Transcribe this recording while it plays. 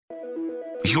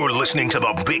You're listening to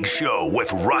The Big Show with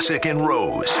Russick and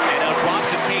Rose. And now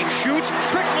drops it, Kane shoots,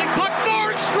 trickling puck,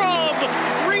 Nordstrom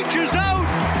reaches out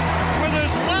with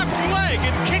his left leg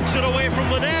and kicks it away from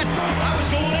the net. That was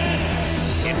going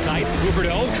in. In tight,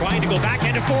 Huberdeau trying to go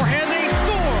backhand and forehand, they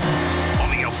score. On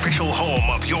the official home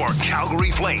of your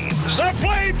Calgary Flames. The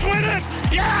Flames win it!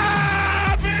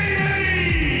 Yeah,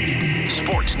 baby!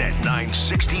 Sportsnet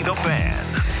 960 The Fan.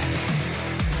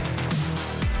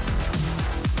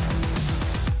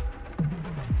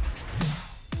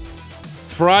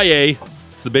 Friday,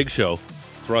 it's the Big Show.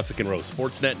 It's Russick and Rose.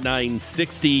 Sportsnet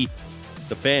 960,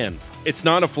 The Fan. It's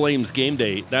not a Flames game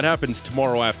day. That happens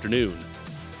tomorrow afternoon,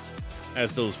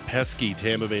 as those pesky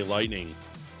Tampa Bay Lightning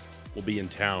will be in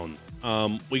town.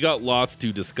 We got lots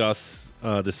to discuss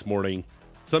this morning.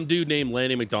 Some dude named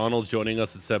Lanny McDonald's joining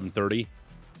us at 7:30.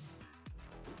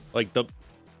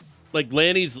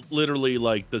 Lanny's literally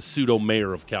like the pseudo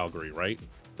mayor of Calgary, right?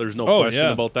 There's no question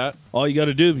about that. All you got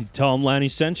to do is tell him Lanny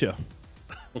sent you.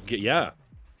 Okay, yeah,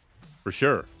 for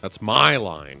sure. That's my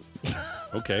line.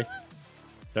 Okay.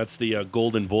 That's the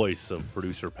golden voice of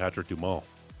producer Patrick Dumont.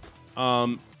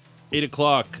 8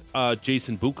 o'clock,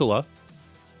 Jason Bukala,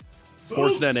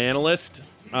 Sportsnet analyst,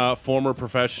 former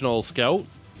professional scout.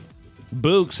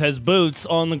 Books has boots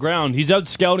on the ground. He's out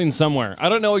scouting somewhere. I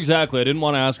don't know exactly. I didn't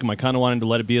want to ask him. I kind of wanted to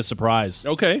let it be a surprise.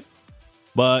 Okay.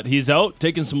 But he's out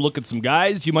taking some look at some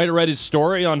guys. You might have read his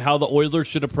story on how the Oilers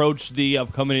should approach the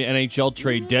upcoming NHL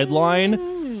trade deadline.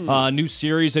 New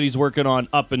series that he's working on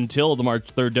up until the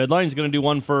March 3rd deadline. He's going to do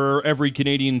one for every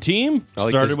Canadian team.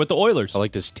 Started with the Oilers. I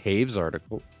like this Taves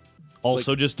article.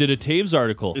 Also just did a Taves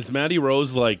article. Is Matty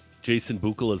Rose like Jason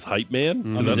Bukala's hype man?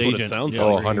 I'm his That's agent. what it sounds Yeah,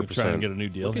 like. Oh, 100%. Trying to get a new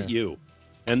deal. Look at you.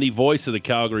 And the voice of the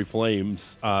Calgary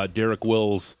Flames, Derek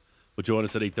Wills, will join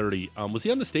us at 8:30. Was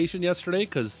he on the station yesterday?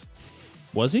 Because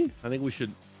Was he? I think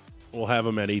we'll have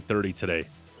him at 8:30 today.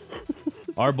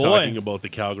 Our boy. Talking about the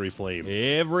Calgary Flames.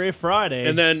 Every Friday.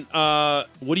 And then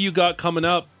what do you got coming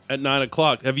up at 9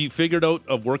 o'clock? Have you figured out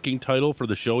a working title for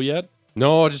the show yet?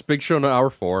 No, just Big Show in hour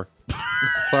 4. That's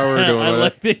how we're doing I with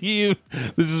like it.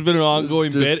 that this has been an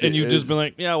ongoing Just- bit, and you've just been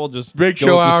like, yeah, we'll just Big go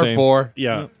Show with the hour same. 4.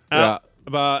 Yeah. Yeah.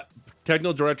 About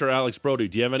technical director Alex Brody,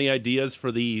 do you have any ideas for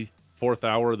the fourth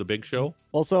hour of the Big Show?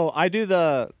 Well, so I do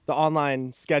the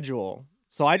online schedule.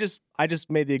 So I just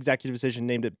made the executive decision,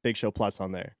 named it Big Show Plus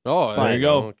on there. Oh, There you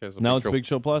go. Okay, so Now Big it's Big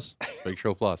Show Plus. Big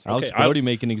Show Plus. Alex Okay, Brody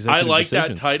making I executive like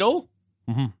decisions. that title.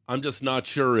 Mhm. I'm just not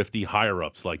sure if the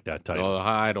higher-ups like that title. No,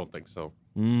 I don't think so.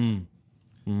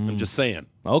 I'm just saying.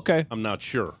 Okay. I'm not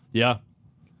sure. Yeah.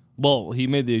 Well, he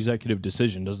made the executive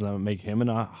decision. Doesn't that make him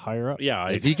a higher up? Yeah.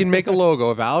 If he can make a logo,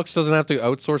 if Alex doesn't have to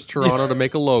outsource Toronto to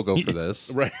make a logo for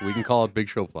this, Right. we can call it Big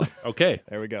Show Plus. Okay.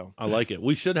 There we go. I like it.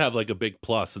 We should have like a big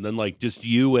plus, and then like just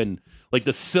you and like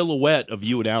the silhouette of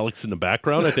you and Alex in the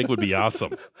background. I think would be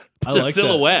awesome. I The like that.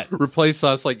 silhouette. Replace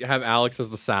us, like have Alex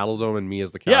as the Saddle Dome and me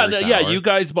as the Yeah, Calgary yeah. Tower. You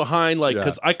guys behind, like, Yeah.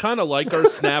 because I kind of like our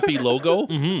snappy logo.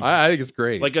 I think it's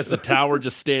great. Like as the tower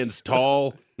just stands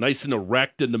tall, nice and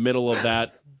erect in the middle of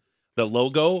the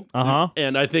logo. Uh-huh.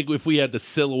 And I think if we had the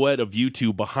silhouette of you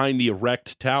two behind the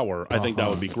erect tower, I think that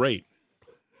would be great.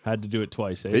 Had to do it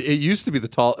twice, eh? It used to be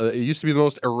it used to be the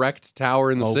most erect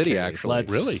tower in the city. Okay, Actually,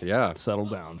 let's- Really? Yeah. Settle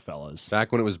down, fellas.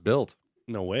 Back when it was built.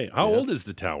 No way. How old is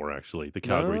the tower, actually? The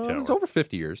Calgary Tower? It's over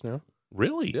 50 years now.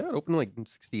 Really? Yeah, it opened in like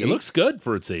 68. It looks good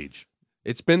for its age.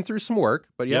 It's been through some work,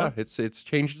 but Yeah. it's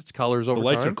changed its colors over The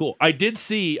lights time. are cool. I did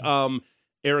see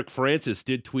Eric Francis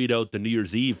did tweet out the New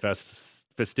Year's Eve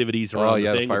festivities around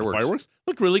yeah, the the thing with fireworks. the fireworks.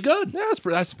 Looked really good. Yeah, that's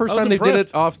the first I was time they did impressed.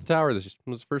 it off the tower. This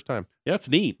was the first time. Yeah, it's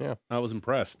neat. Yeah. I was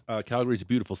impressed. Calgary's a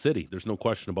beautiful city. There's no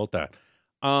question about that.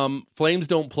 Flames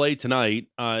don't play tonight.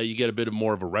 You get a bit of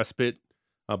more of a respite,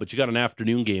 but you got an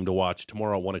afternoon game to watch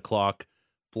tomorrow at 1 o'clock.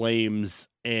 Flames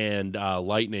and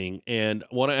Lightning. And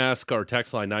I want to ask our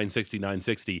text line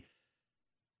 960-960.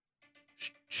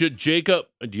 Should Jacob?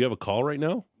 Do you have a call right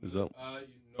now? Is that?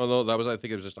 No, that was. I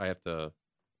think it was just I had to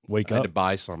Wake I had up. to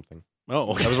buy something.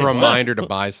 Oh, That was a reminder to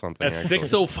buy something. At actually.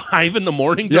 6:05 in the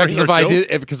morning. Yeah, during because our if I show?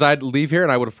 did, because I'd leave here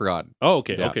and I would have forgotten. Oh,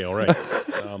 okay. Yeah. Okay. All right.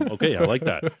 Okay. I like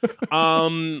that.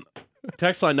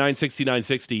 Text line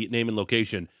 960-960, name and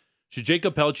location. Should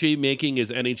Jacob Pelche making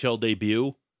his NHL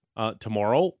debut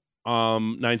tomorrow?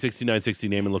 960-960,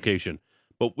 name and location.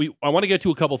 But I want to get to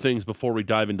a couple things before we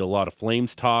dive into a lot of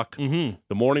Flames talk. Mm-hmm.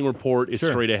 The morning report is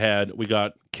Sure. straight ahead. We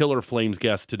got killer Flames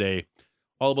guest today,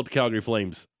 all about the Calgary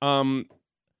Flames.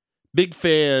 Big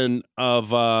fan of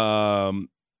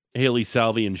Haley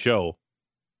Salvian show.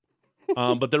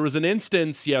 But there was an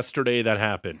instance yesterday that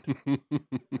happened.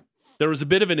 There was a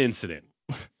bit of an incident.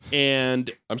 And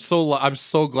I'm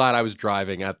so glad I was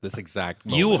driving at this exact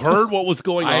moment. you heard what was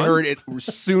going on? I heard it as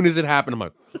soon as it happened. I'm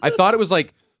like, I thought it was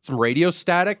like some radio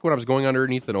static when I was going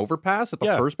underneath an overpass at the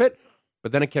first bit,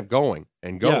 but then it kept going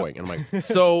and going. And I'm like,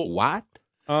 So what?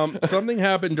 something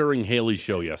happened during Haley's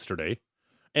show yesterday.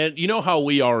 And you know how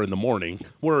we are in the morning.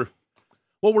 We're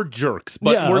jerks,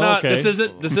 but Yeah, we're not. okay.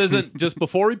 This isn't just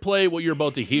before we play what you're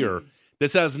about to hear.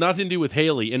 This has nothing to do with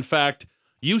Haley. In fact,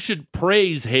 you should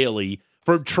praise Haley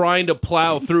for trying to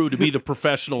plow through to be the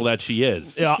professional that she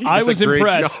is. Yeah, I was a great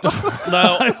impressed.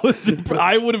 Now,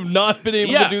 I would have not been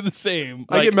able Yeah. to do the same.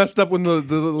 I get messed up when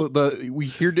we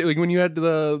hear like when you had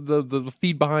the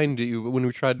feed behind you when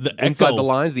we tried The inside echo. the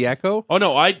lines, the echo. oh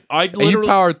no, I And you literally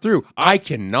powered through. I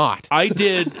cannot. I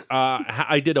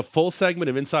did a full segment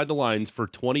of Inside the Lines for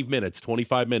 20 minutes,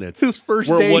 25 minutes. His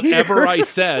first where day whatever here. I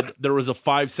said, there was a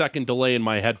 5-second delay in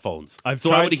my headphones. I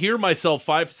would hear myself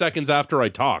 5 seconds after I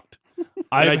talked.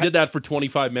 And I did that for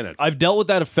 25 minutes. I've dealt with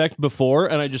that effect before,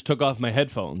 and I just took off my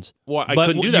headphones. Well, I But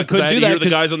couldn't do you that because I couldn't had do to that hear the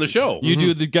 'cause guys on the show. You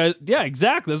do the guys, yeah,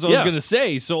 exactly. That's what I Yeah. was gonna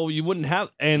say. So you wouldn't have,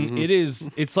 and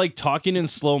it's like talking in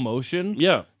slow motion.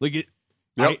 Yeah. like it.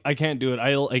 Yep. I can't do it.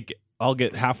 I'll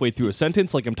get halfway through a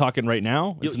sentence, like I'm talking right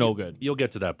now. It's no good. You'll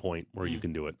get to that point where you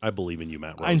can do it. I believe in you,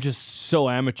 Matt Rose. I'm just so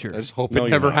amateur. I just hope No, it you're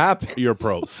never not. happened. You're a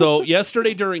pro. So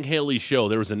yesterday during Haley's show,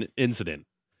 there was an incident.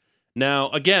 Now,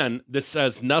 again, this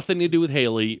has nothing to do with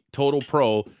Haley. Total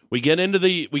pro. We get in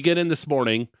this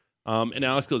morning, and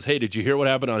Alex goes, "Hey, did you hear what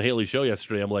happened on Haley's show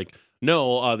yesterday?" I'm like,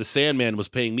 "No, the Sandman was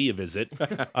paying me a visit.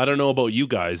 I don't know about you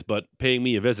guys, but paying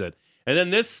me a visit." And then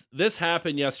this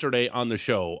happened yesterday on the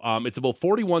show. It's about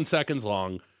 41 seconds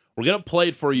long. We're gonna play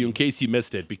it for you in case you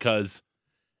missed it because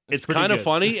it's pretty kind of good.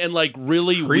 funny and like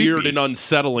really creepy. weird and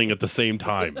unsettling at the same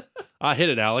time. Hit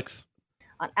it, Alex.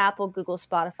 On Apple, Google,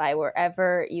 Spotify,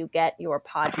 wherever you get your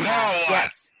podcasts.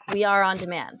 Yes, we are on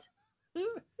demand.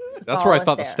 That's Follow where I us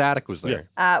thought the there. static was there.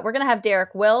 We're going to have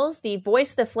Derek Wills, the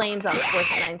voice of the Flames on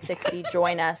Sportsnet 960,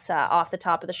 join us off the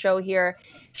top of the show here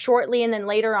shortly. And then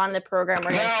later on in the program,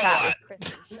 we're going to chat with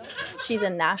Kristen Schultz. She's a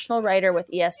national writer with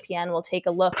ESPN. We'll take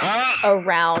a look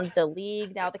around the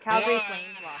league. Now, the Calgary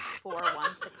Flames lost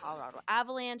 4-1 to the Colorado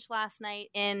Avalanche last night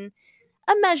in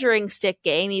a measuring stick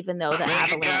game, even though the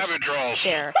Avalanche,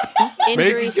 their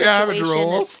injury Making cabbage situation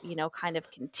rolls. is, kind of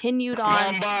continued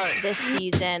on this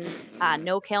season.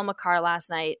 No Cale Makar last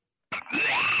night.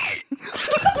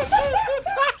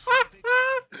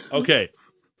 Okay.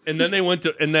 And then they went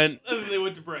to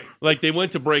break. Like they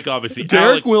went to break, obviously. Derek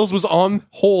Alex- Wills was on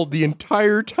hold the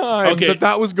entire time Okay.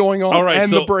 that was going on, All right, and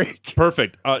so- the break.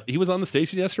 Perfect. He was on the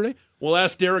station yesterday. We'll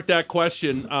ask Derek that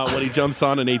question when he jumps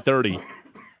on at 8:30.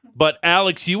 But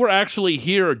Alex, you were actually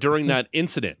here during that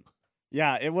incident.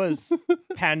 Yeah, it was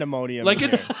pandemonium. Like in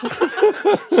it's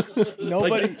there.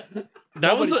 Nobody.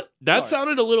 that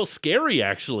sounded a little scary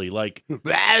actually. Like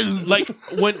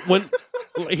when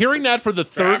hearing that for the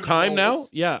third time now.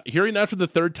 Yeah, hearing that for the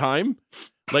third time.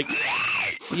 Like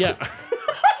yeah.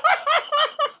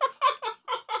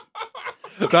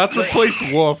 That's replaced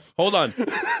Wolf. Hold on.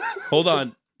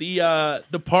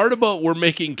 The part about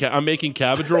I'm making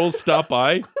cabbage rolls stop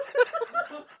by.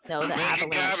 No, the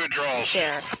Avalanche,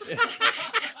 their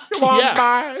Come on, Yeah.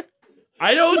 bye.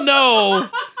 I don't know.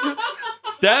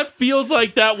 That feels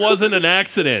like that wasn't an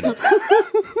accident.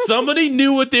 Somebody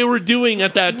knew what they were doing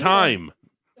at that time.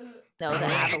 No, the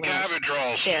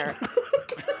Avalanche, their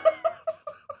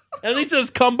And he says,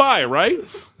 "Come by," right?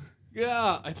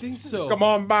 Yeah, I think so. Come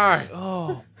on, bye.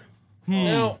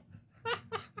 Now,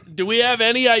 do we have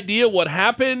any idea what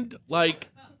happened? Like,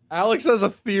 Alex has a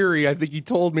theory. I think he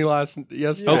told me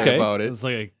yesterday Okay. about it. It's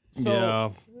like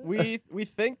So we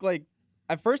think like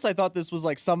at first I thought this was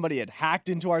like somebody had hacked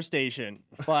into our station,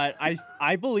 but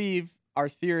I believe our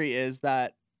theory is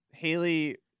that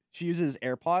Haley, she uses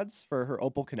AirPods for her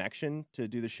Opal connection to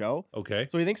do the show. okay,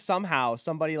 So we think somehow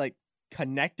somebody like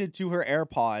connected to her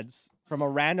AirPods from a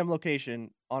random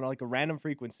location on like a random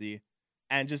frequency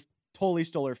and just totally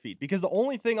stole her feed because the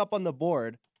only thing up on the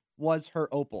board was her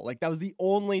Opal. Like that was the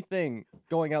only thing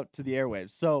going out to the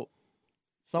airwaves. So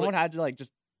someone had to like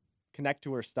just connect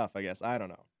to her stuff, I guess. I don't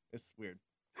know. It's weird.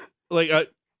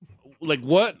 like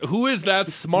what? Who is that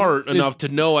smart enough to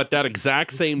know at that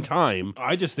exact same time?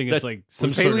 I just think it's That- like some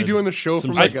Was sort Haley of- doing the show some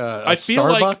from sort- like a I feel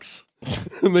like- Starbucks?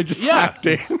 And they just Yeah. hacked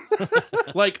in.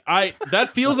 Like that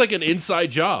feels like an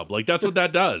inside job. Like that's what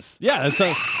that does. Yeah, that's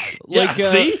like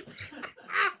Yeah, see?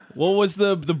 What was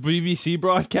the BBC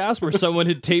broadcast where someone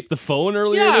had taped the phone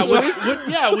earlier Yeah, this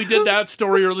week? we did that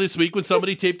story earlier this week when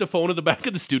somebody taped the phone at the back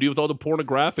of the studio with all the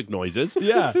pornographic noises.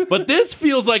 Yeah. But this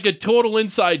feels like a total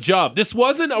inside job. This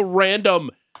wasn't a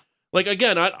random, Like,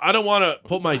 again, I don't want to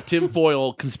put my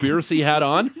tinfoil conspiracy hat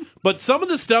on, but some of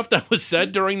the stuff that was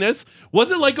said during this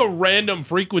wasn't like a random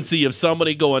frequency of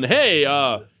somebody going, hey,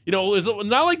 it's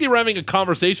not like they were having a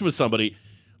conversation with somebody.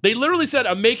 They literally said,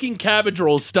 I'm making cabbage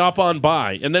rolls, stop on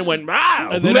by, and then went,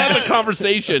 and then had a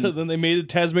conversation. Then they made a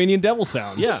Tasmanian devil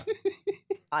sound. Yeah.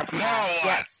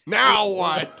 Yes. Now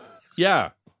what?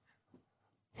 Yeah.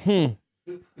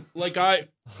 Like, I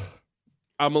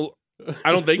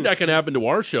don't think that can happen to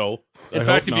our show. In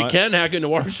fact, if you can hack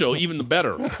into our show, even the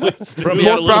better. Probably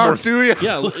More power to you.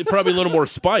 Yeah, probably a little more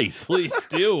spice. Please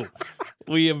do.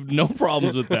 We have no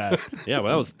problems with that. Yeah,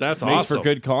 well, that's Makes awesome. for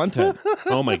good content.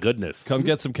 Oh my goodness. Come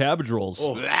get some cabbage rolls.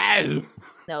 No, the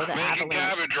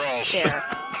avalanche. There.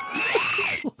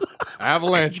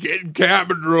 Avalanche getting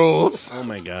cabbage rolls. Oh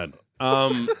my god.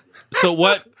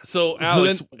 So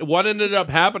Alex, what ended up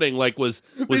happening? Like, was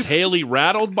Haley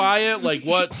rattled by it? Like,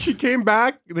 what? She came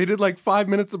back. They did like 5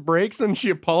 minutes of breaks, and she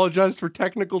apologized for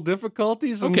technical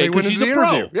difficulties. And Okay, they went because she's into a the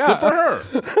pro. interview. Yeah, Good for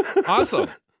her. Awesome.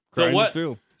 So Grinding what?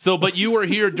 through. So, but you were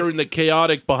here during the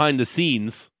chaotic behind the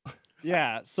scenes.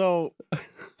 Yeah, so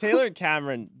Taylor and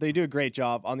Cameron, they do a great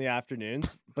job on the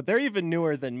afternoons, but they're even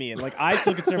newer than me. And like, I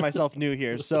still consider myself new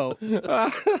here. So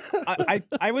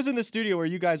I was in the studio where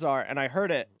you guys are, and I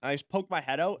heard it. I just poked my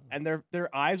head out, and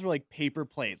their eyes were like paper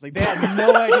plates. Like, they had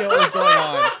no idea what was going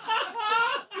on.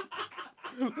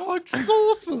 like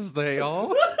sauces they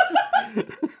are.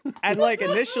 And like,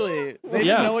 initially, they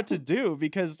Yeah. didn't know what to do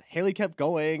because Haley kept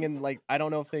going, and like, I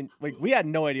don't know if we had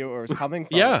no idea where it was coming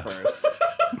from Yeah. at first.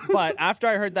 But after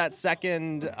I heard that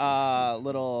second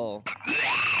little...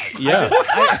 Yeah.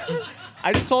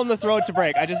 I just told him to throw it to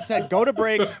break. I just said, go to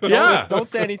break. Yeah. Don't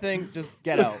say anything. Just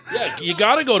get out. Yeah, you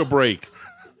got to go to break.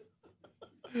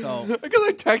 So Because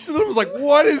I texted him, I was like,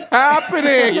 what is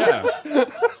happening? Yeah.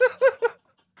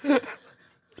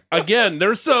 Again,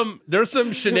 there's some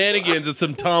shenanigans and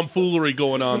some tomfoolery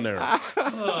going on there.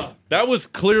 That was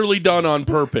clearly done on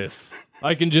purpose.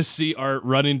 I can just see Art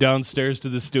running downstairs to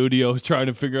the studio trying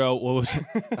to figure out what was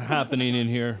happening in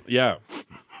here. Yeah.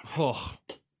 Oh,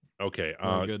 Okay.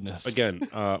 my goodness. Again,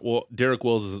 well, Derek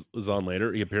Wills is on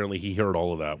later. He heard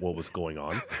all of that, what was going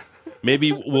on.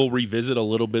 Maybe we'll revisit a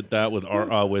little bit that with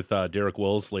Derek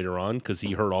Wills later on, because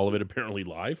he heard all of it apparently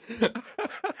live.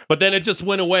 But then it just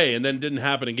went away and then didn't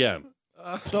happen again.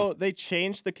 So they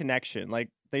changed the connection. Like,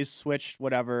 they switched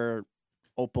whatever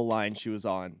Opal line she was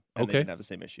on, and Okay. they didn't have the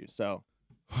same issue. So,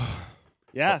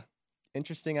 yeah,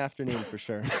 interesting afternoon for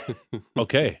sure.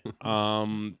 Okay.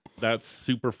 That's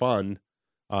super fun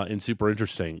and super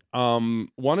interesting.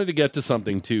 Wanted to get to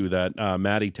something too that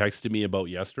Maddie texted me about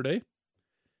yesterday.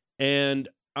 And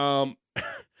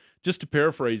just to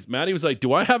paraphrase, Maddie was like,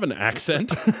 "Do I have an accent?"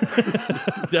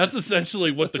 That's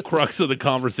essentially what the crux of the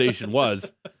conversation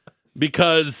was.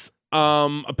 Because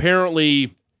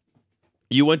apparently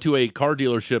you went to a car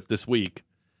dealership this week,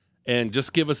 and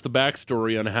just give us the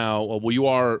backstory on how, well, you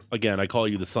are, again, I call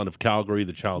you the son of Calgary,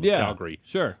 the child of Calgary.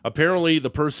 Sure. Apparently the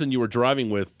person you were driving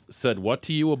with said what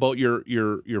to you about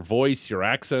your voice, your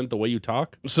accent, the way you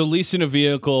talk? So leasing a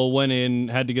vehicle, went in,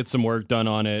 had to get some work done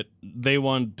on it. They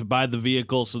wanted to buy the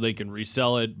vehicle so they can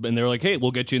resell it. And they were like, hey,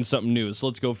 we'll get you in something new. So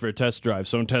let's go for a test drive.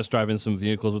 So I'm test driving some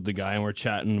vehicles with the guy, and we're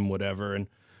chatting and whatever. And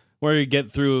where we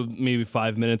get through maybe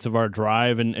 5 minutes of our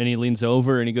drive, and he leans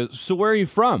over and he goes, so where are you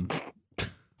from?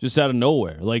 Just out of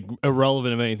nowhere, like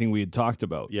irrelevant of anything we had talked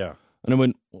about. Yeah. And I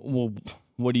went, well,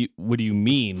 what do you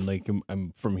mean? Like,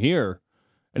 I'm from here.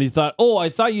 And he thought, oh, I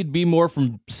thought you'd be more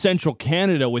from central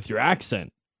Canada with your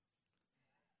accent.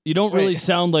 You don't really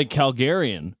sound like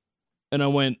Calgarian. And I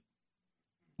went,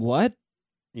 what?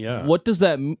 Yeah. What does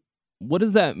that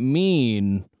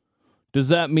mean? Does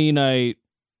that mean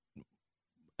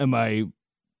am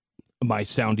I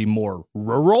sounding more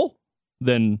rural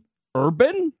than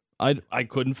urban? I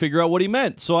couldn't figure out what he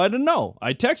meant, so I didn't know.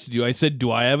 I texted you. I said,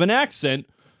 do I have an accent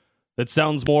that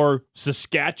sounds more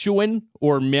Saskatchewan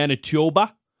or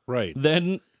Manitoba Right.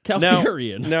 than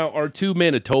Calgarian? Now our two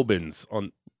Manitobans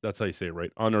on, that's how you say it,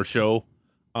 right? On our show,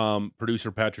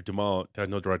 producer Patrick Dumas,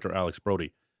 technical director Alex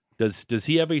Brody. Does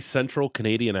he have a central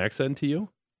Canadian accent to you?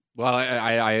 Well,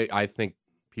 I think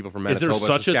people from Is there Manitoba,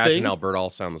 such a Saskatchewan, thing? and Alberta all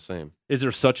sound the same. Is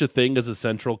there such a thing as a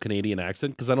central Canadian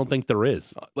accent? Because I don't think there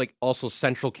is. Like, also,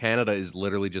 central Canada is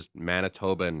literally just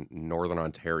Manitoba and northern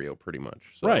Ontario, pretty much.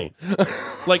 So. Right.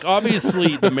 Like,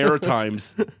 obviously, the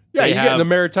Maritimes. Yeah, they you get the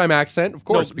maritime accent, of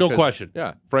course. No because- question.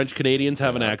 Yeah. French Canadians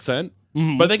have an accent,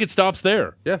 Mhm. but I think it stops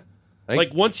there. Yeah.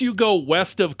 Like, once you go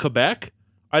west of Quebec,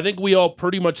 I think we all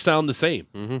pretty much sound the same.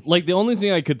 Like, the only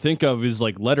thing I could think of is,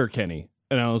 like, Letterkenny.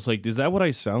 And I was like, is that what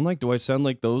I sound like? Do I sound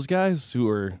like those guys who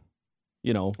are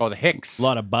you know, Oh, the Hicks. a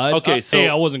lot of bud. Okay, so- hey,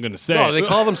 I wasn't going to say. No, it. they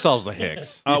call themselves the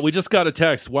Hicks. We just got a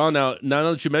text. Wow, now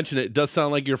that you mention it, it does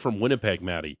sound like you're from Winnipeg,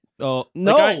 Maddie. Oh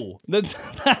no, that's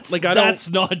Like, I don't- that's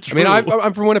not I true. mean,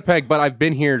 I'm from Winnipeg, but I've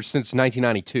been here since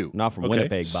 1992. not from Okay.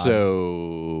 Winnipeg, bud.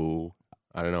 So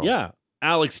I don't know. Yeah.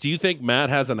 Alex, do you think Matt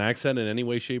has an accent in any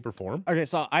way, shape, or form? Okay,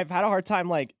 so I've had a hard time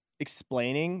like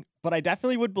explaining, but I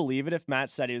definitely would believe it if Matt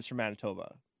said he was from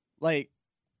Manitoba. Like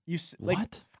like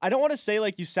what? I don't want to say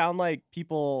like you sound like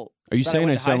people. Are you that saying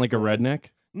went I to high sound like a school with. redneck?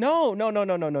 No.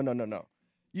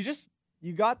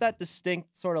 You got that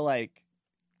distinct sort of like,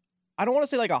 I don't want to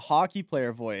say like a hockey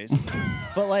player voice,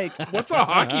 but like What's a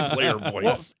hockey player voice?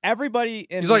 well, everybody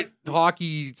in He's like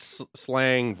hockey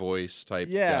slang voice type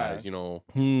Yeah. guys, you know.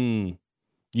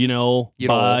 You know, You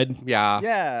bud. know, yeah.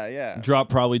 yeah. Drop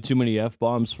probably too many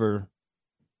F-bombs for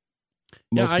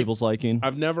Yeah, most people's liking.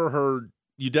 I've never heard.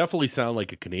 You definitely sound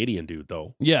like a Canadian dude,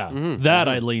 though. yeah, Mhm, that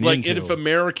I lean Like, into. if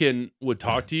American would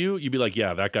talk to you, you'd be like,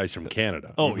 "Yeah, that guy's from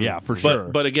Canada." oh, yeah, for But sure.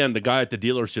 but again, the guy at the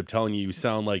dealership telling you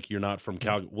sound like you're not from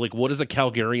Cal. Like, what does a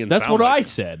Calgarian? That's sound what like? I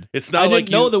said. It's I not didn't like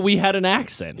know you, that we had an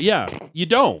accent. Yeah, you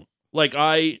don't. Like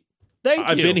Thank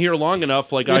I've you. been here long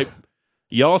enough. Like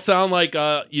y'all sound like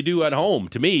you do at home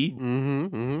to me. Mm-hmm.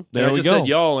 Mm-hmm. There And I we just go. said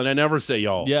y'all, and I never say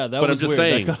y'all. Yeah, that but was I'm just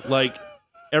weird. saying, That like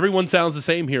everyone sounds the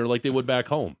same here, like they would back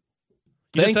home.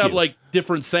 You Thank just have you. like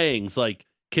different sayings, like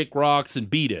kick rocks and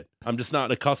beat it. I'm just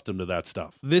not accustomed to that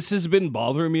stuff. This has been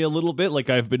bothering me a little bit. Like,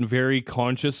 I've been very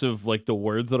conscious of like the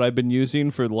words that I've been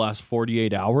using for the last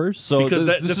 48 hours. So Because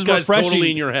this this is guy's refreshing.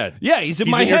 totally in your head. Yeah, he's in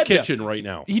He's my in your head now. kitchen right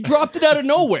now. He dropped it out of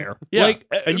nowhere. Yeah, Like,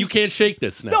 and you can't shake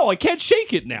this now. no, I can't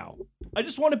shake it now. I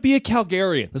just want to be a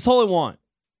Calgarian. That's all I want.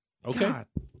 Okay.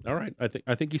 All right.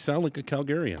 I think you sound like a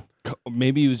Calgarian.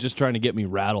 Maybe he was just trying to get me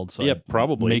rattled. So Yeah, I'd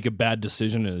probably. make a bad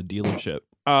decision at a dealership.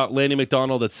 Lanny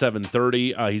McDonald at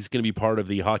 7:30. He's going to be part of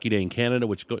the Hockey Day in Canada,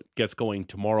 which gets going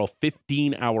tomorrow.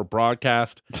 15-hour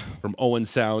broadcast from Owen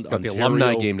Sound, Got the Ontario.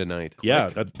 alumni game tonight.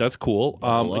 Yeah, that's cool.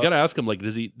 Buckle I up. got to ask him, like,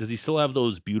 does he still have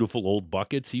those beautiful old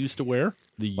buckets he used to wear?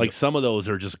 Like, some of those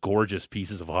are just gorgeous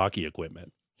pieces of hockey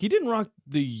equipment. He didn't rock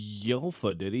the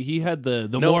Yelfa, did he? He had the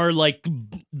No. more like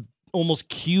almost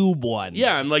cube one.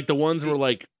 Yeah, and like the ones were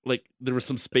like there were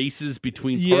some spaces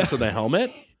between Yeah. parts of the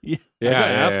helmet. Yeah. I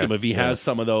gotta ask yeah, him if he yeah. has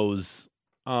some of those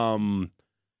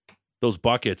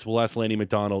buckets. We'll ask Lanny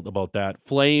McDonald about that.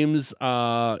 Flames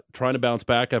trying to bounce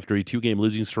back after a 2-game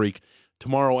losing streak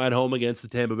tomorrow at home against the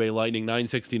Tampa Bay Lightning.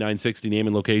 960 name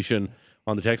and location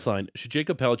on the text line. Should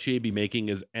Jacob Pelletier be making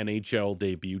his NHL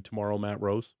debut tomorrow, Matt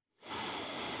Rose?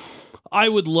 I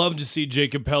would love to see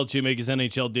Jacob Pelletier make his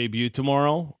NHL debut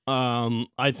tomorrow.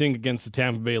 I think against the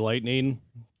Tampa Bay Lightning,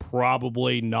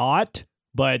 probably not.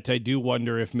 But I do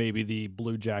wonder if maybe the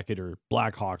Blue Jacket or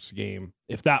Blackhawks game,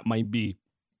 if that might be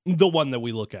the one that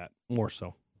we look at more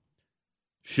so.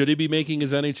 Should he be making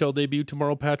his NHL debut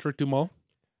tomorrow, Patrick Dumas?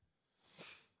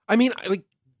 I mean, like,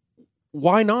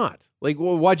 why not? Like,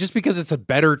 why? Just because it's a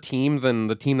better team than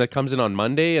the team that comes in on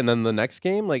Monday and then the next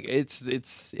game? Like, it's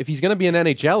if he's going to be an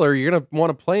NHLer, you're going to want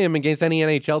to play him against any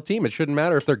NHL team. It shouldn't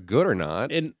matter if they're good or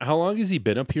not. And how long has he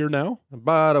been up here now?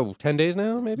 About 10 days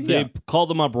now, maybe? They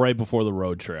called him up right before the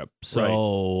road trip. So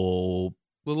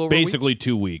A little over a week? basically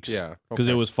 2 weeks. Yeah, Because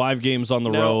okay. it was 5 games on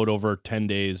the Now- road over 10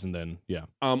 days. And then, yeah.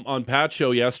 On Pat's show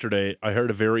yesterday, I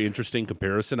heard a very interesting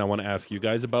comparison I want to ask you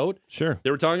guys about. Sure. They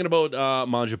were talking about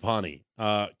Mangiapane.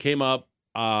 Came up,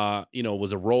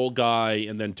 was a role guy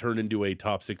and then turned into a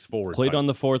top 6 forward. Played type. on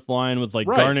the fourth line with like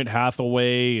Right. Garnet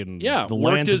Hathaway and Yeah, the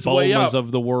worked Lance his way Bomas up.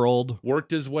 of the world.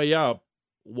 Worked his way up.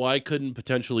 Why couldn't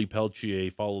potentially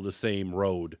Pelletier follow the same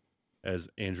road as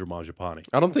Andrew Mangiapane?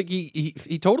 I don't think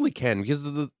he totally can because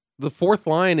the fourth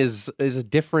line is a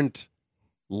different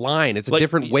line. It's a Like,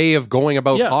 different way of going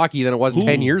about yeah. hockey than it was Who-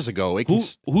 10 years ago. It can,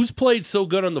 Who's played so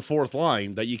good on the fourth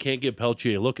line that you can't give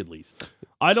Pelletier a look at least?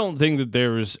 I don't think that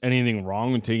there's anything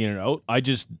wrong with taking it out. I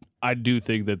do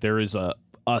think that there is a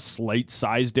slight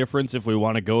size difference if we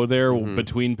want to go there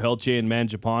between Pelletier and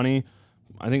Mangiapane.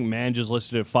 I think Mange is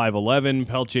listed at 5'11",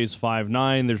 Pelletier's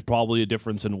 5'9". There's probably a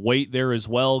difference in weight there as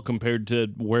well compared to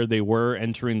where they were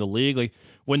entering the league. Like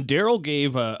when Daryl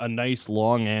gave a nice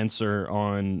long answer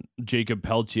on Jacob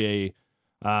Pelletier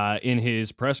in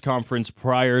his press conference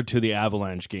prior to the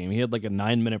Avalanche game, he had like a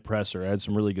 9-minute presser, had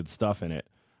some really good stuff in it.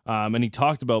 And he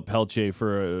talked about Pelletier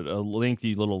for a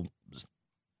lengthy little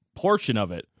portion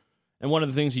of it. And one of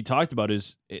the things he talked about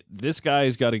is this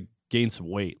guy's got to gain some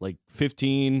weight, like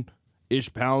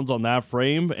 15-ish pounds on that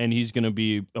frame, and he's going to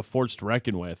be a force to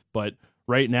reckon with. But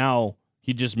right now,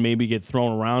 he just maybe get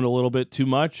thrown around a little bit too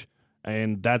much,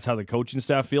 and that's how the coaching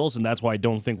staff feels, and that's why I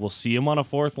don't think we'll see him on a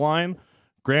fourth line.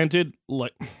 Granted,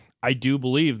 like I do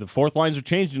believe the fourth lines are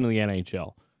changing in the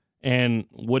NHL. And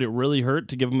would it really hurt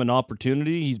to give him an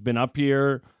opportunity? He's been up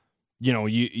here.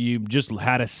 You just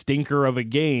had a stinker of a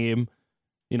game.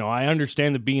 I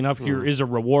understand that being up here is a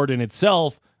reward in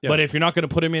itself, but if you're not going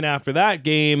to put him in after that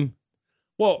game,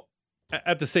 well,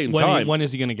 at the same time, when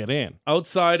is he going to get in?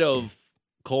 Outside of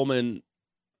Coleman,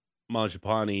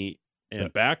 Mangiapane,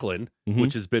 and Backlund,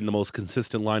 which has been the most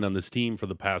consistent line on this team for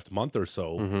the past month or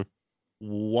so,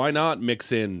 why not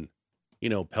mix in,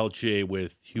 Peltier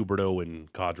with Huberdeau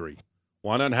and Kadri?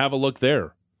 Why not have a look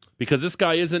there? Because this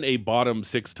guy isn't a bottom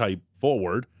six type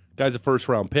forward. Guy's a first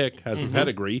round pick, has the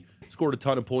pedigree, scored a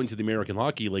ton of points in the American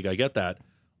Hockey League. I get that.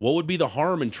 What would be the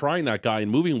harm in trying that guy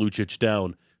and moving Lucic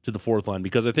down to the fourth line?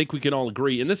 Because I think we can all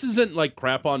agree, and this isn't like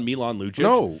crap on Milan Lucic.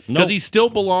 No. Because he still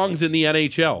belongs in the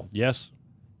NHL. Yes.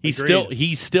 He's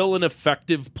Agreed. still an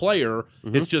effective player.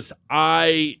 It's just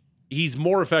he's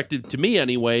more effective to me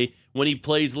anyway when he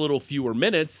plays a little fewer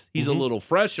minutes. He's a little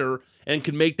fresher and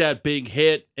can make that big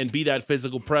hit and be that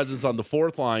physical presence on the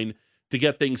fourth line to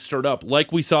get things stirred up,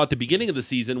 like we saw at the beginning of the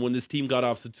season when this team got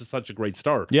off to such a great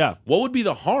start. Yeah. What would be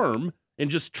the harm in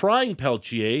just trying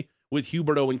Peltier with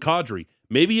Huberdeau and Kadri?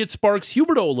 Maybe it sparks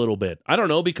Huberdeau a little bit. I don't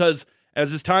know, because as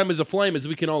his time as a Flame, as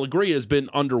we can all agree, has been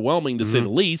underwhelming to say the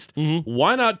least.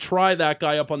 Why not try that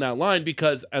guy up on that line?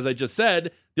 Because, as I just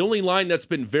said, the only line that's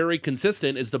been very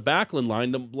consistent is the Backlund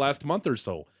line the last month or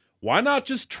so. Why not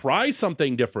just try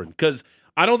something different? Because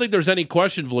I don't think there's any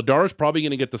question Vladar's probably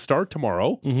going to get the start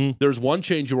tomorrow. There's one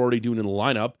change you're already doing in the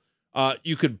lineup.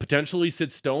 You could potentially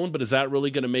sit Stone, but is that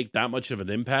really going to make that much of an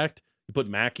impact? You put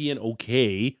Mackey in,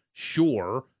 okay,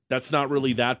 sure. That's not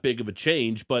really that big of a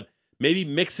change, but maybe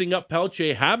mixing up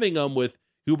Peltier, having him with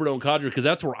Huberdeau and Kadri, because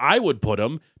that's where I would put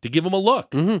him to give him a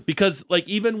look. Because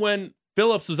even when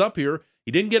Phillips was up here,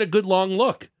 he didn't get a good long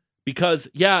look. Because,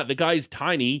 the guy's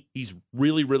tiny. He's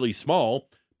really, really small.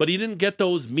 But he didn't get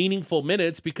those meaningful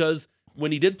minutes because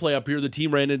when he did play up here, the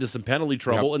team ran into some penalty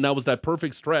trouble, and that was that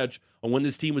perfect stretch on when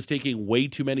this team was taking way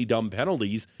too many dumb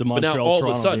penalties. The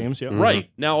Montreal-Toronto games, yeah.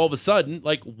 Right. Now, all of a sudden,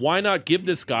 why not give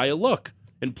this guy a look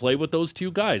and play with those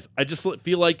two guys? I just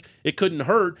feel like it couldn't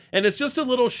hurt, and it's just a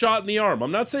little shot in the arm.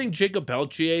 I'm not saying Jacob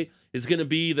Peltier is going to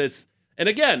be this. And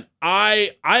again,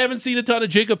 I haven't seen a ton of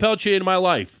Jacob Peltier in my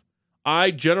life.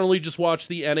 I generally just watch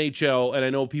the NHL, and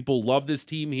I know people love this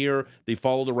team here. They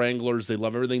follow the Wranglers. They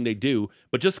love everything they do.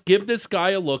 But just give this guy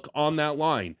a look on that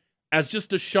line as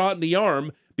just a shot in the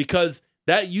arm, because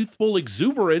that youthful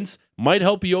exuberance might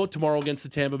help you out tomorrow against the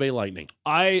Tampa Bay Lightning.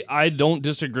 I don't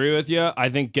disagree with you. I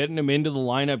think getting him into the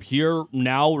lineup here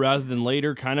now rather than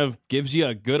later kind of gives you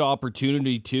a good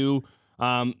opportunity to,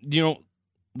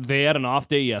 they had an off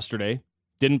day yesterday.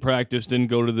 Didn't practice, didn't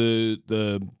go to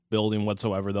the building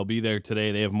whatsoever. They'll be there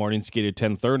today. They have morning skate at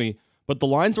 10:30. But the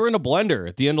lines were in a blender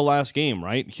at the end of last game,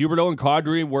 right? Huberdeau and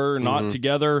Kadri were not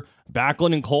together.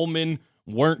 Backlund and Coleman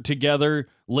weren't together.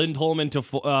 Lindholm and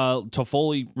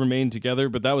Toffoli remained together,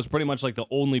 but that was pretty much like the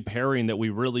only pairing that we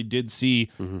really did see,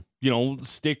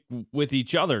 stick with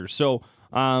each other. So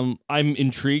I'm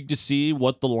intrigued to see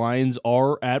what the lines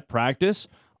are at practice.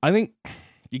 I think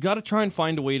you got to try and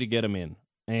find a way to get him in.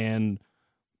 And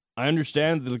I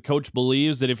understand that the coach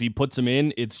believes that if he puts him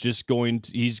in, it's just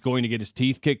he's going to get his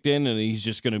teeth kicked in, and he's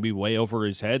just going to be way over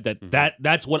his head.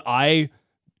 That's what I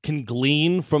can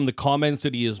glean from the comments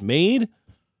that he has made.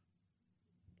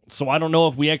 So I don't know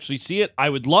if we actually see it. I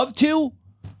would love to,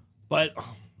 but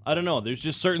I don't know. There's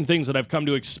just certain things that I've come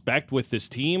to expect with this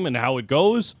team and how it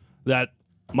goes that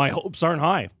my hopes aren't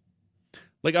high.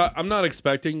 I'm not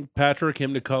expecting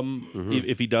him to come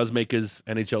if he does make his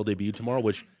NHL debut tomorrow,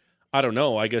 which I don't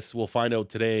know. I guess we'll find out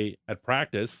today at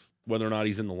practice whether or not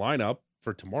he's in the lineup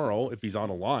for tomorrow, if he's on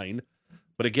a line.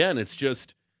 But again, it's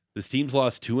just this team's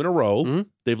lost 2 in a row.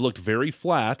 They've looked very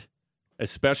flat,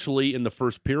 especially in the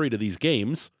first period of these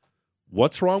games.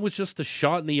 What's wrong with just the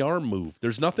shot in the arm move?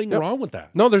 There's nothing wrong with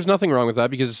that. No, there's nothing wrong with that,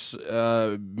 because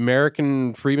Merrick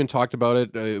and Friedman talked about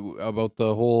it, about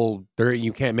the whole,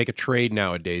 you can't make a trade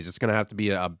nowadays. It's going to have to be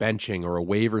a benching or a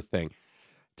waiver thing.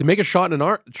 To make a shot in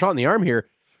the arm here,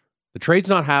 the trade's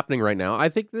not happening right now. I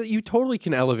think that you totally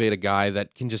can elevate a guy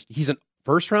that can he's a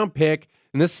first-round pick.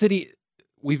 In this city,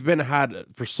 we've had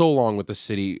for so long with the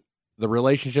city, the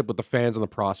relationship with the fans and the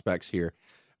prospects here.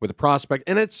 With the prospect,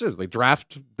 and it's they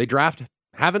draft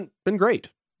haven't been great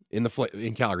in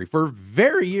Calgary for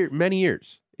many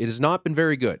years. It has not been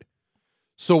very good.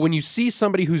 So when you see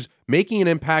somebody who's making an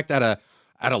impact at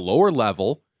a lower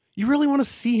level, you really want to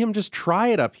see him just try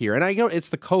it up here. And I know it's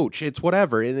the coach, it's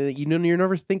whatever, and you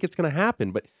never think it's going to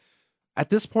happen. But at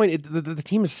this point, the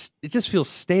team it just feels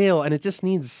stale, and it just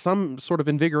needs some sort of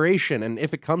invigoration. And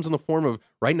if it comes in the form of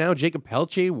right now, Jacob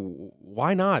Pelche,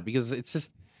 why not? Because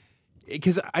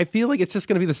I feel like it's just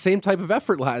going to be the same type of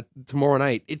effort tomorrow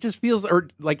night. It just feels, or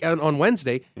like on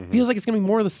Wednesday, feels like it's going to be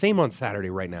more of the same on Saturday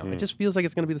right now. It just feels like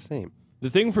it's going to be the same. The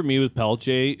thing for me with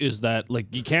Pelche is that like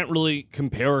you can't really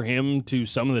compare him to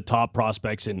some of the top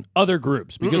prospects in other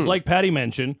groups because, like Patty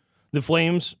mentioned, the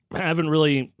Flames haven't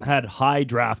really had high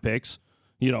draft picks.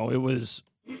 You know, it was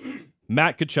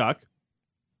Matt Tkachuk.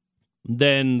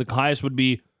 Then the highest would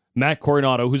be Matt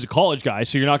Coronato, who's a college guy,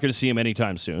 so you're not going to see him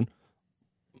anytime soon.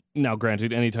 Now,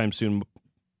 granted, anytime soon,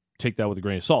 take that with a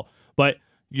grain of salt. But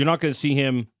you're not going to see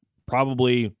him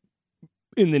probably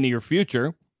in the near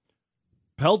future.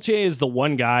 Pelche is the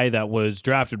one guy that was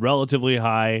drafted relatively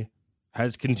high,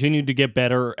 has continued to get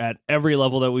better at every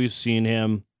level that we've seen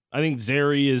him. I think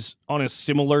Zary is on a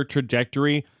similar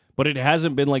trajectory, but it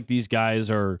hasn't been like these guys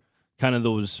are kind of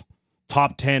those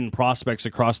top 10 prospects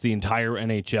across the entire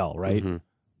NHL, right?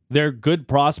 They're good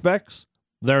prospects.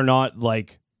 They're not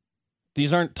like,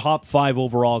 these aren't top 5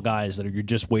 overall guys that you're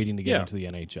just waiting to get into the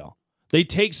NHL. They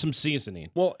take some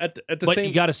seasoning. Well, at the but same,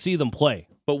 you got to see them play.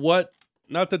 But what?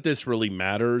 Not that this really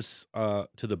matters to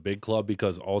the big club,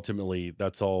 because ultimately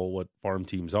that's all what farm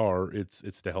teams are. It's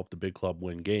to help the big club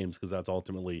win games, because that's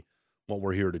ultimately what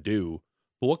we're here to do.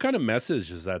 But what kind of message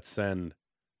does that send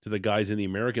to the guys in the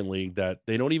American League that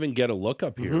they don't even get a look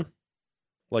up here?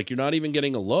 Like, you're not even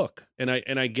getting a look. And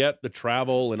I get the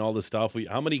travel and all the stuff.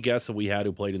 How many guests have we had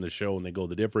who played in the show and they go,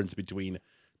 the difference between,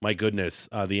 my goodness,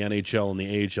 the NHL and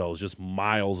the AHL is just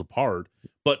miles apart.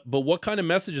 But what kind of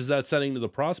message is that sending to the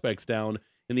prospects down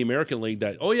in the American League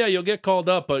that, oh yeah, you'll get called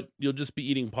up, but you'll just be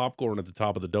eating popcorn at the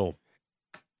top of the dome?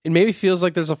 It maybe feels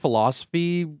like there's a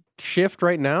philosophy shift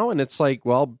right now, and it's like,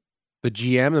 well, the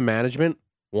GM, the management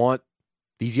want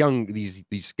these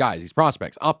guys, these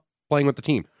prospects up playing with the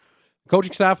team.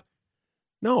 Coaching staff,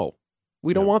 no,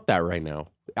 we don't want that right now.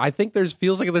 I think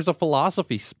feels like there's a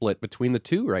philosophy split between the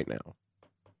two right now.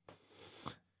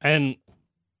 And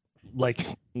like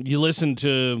you listened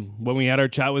to when we had our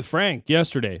chat with Frank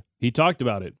yesterday, he talked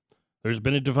about it. There's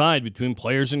been a divide between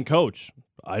players and coach.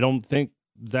 I don't think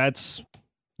that's,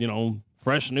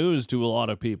 fresh news to a lot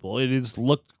of people. It has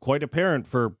looked quite apparent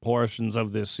for portions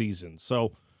of this season.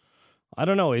 So I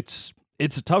don't know. It's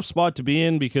a tough spot to be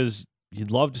in because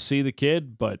you'd love to see the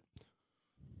kid,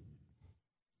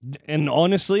 and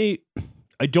honestly,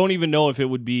 I don't even know if it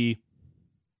would be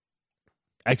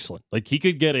excellent. Like, he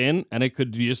could get in and it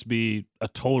could just be a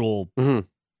total,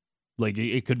 like,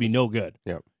 it could be no good.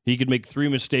 Yeah. He could make 3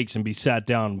 mistakes and be sat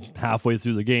down halfway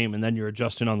through the game, and then you're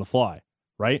adjusting on the fly,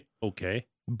 right? Okay.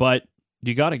 But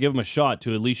you got to give him a shot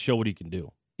to at least show what he can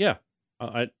do. Yeah.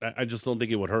 I just don't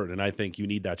think it would hurt, and I think you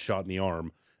need that shot in the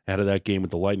arm out of that game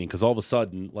with the Lightning, because all of a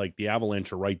sudden, like, the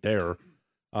Avalanche are right there.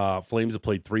 Flames have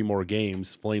played 3 more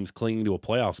games. Flames clinging to a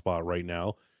playoff spot right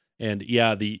now. And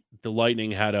yeah, the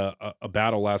Lightning had a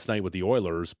battle last night with the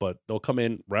Oilers, but they'll come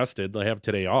in rested. They have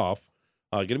today off.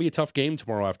 Going to be a tough game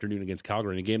tomorrow afternoon against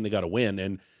Calgary, and a game they got to win.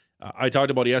 And I talked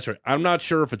about it yesterday. I'm not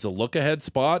sure if it's a look-ahead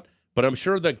spot, but I'm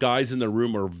sure that guys in the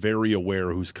room are very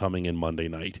aware who's coming in Monday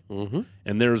night.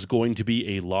 And there's going to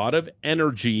be a lot of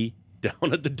energy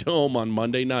down at the Dome on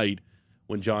Monday night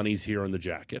when Johnny's here in the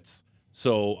Jackets.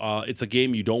 So it's a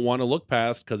game you don't want to look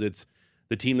past, because it's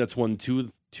the team that's won two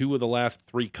of the last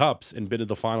 3 cups and been to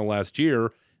the final last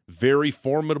year. Very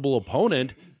formidable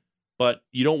opponent, but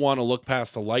you don't want to look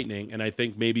past the Lightning. And I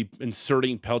think maybe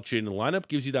inserting Pelche in the lineup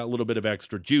gives you that little bit of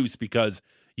extra juice, because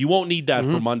you won't need that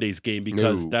for Monday's game,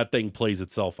 because that thing plays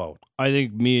itself out. I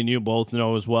think me and you both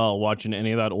know as well, watching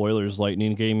any of that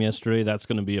Oilers-Lightning game yesterday, that's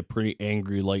going to be a pretty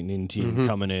angry Lightning team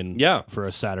coming in for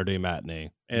a Saturday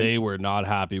matinee. And they were not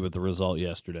happy with the result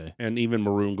yesterday. And even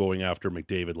Maroon going after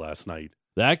McDavid last night.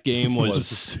 That game was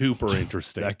super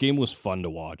interesting. That game was fun to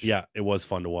watch. Yeah, it was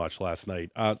fun to watch last night.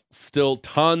 Still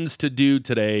tons to do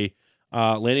today.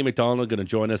 Lanny McDonald going to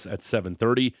join us at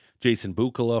 7:30. Jason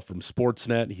Bukala from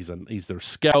Sportsnet. He's their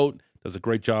scout. Does a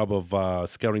great job of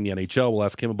scouting the NHL. We'll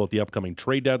ask him about the upcoming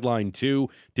trade deadline too.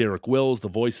 Derek Wills, the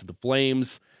voice of the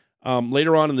Flames.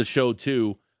 Later on in the show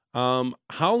too.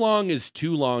 How long is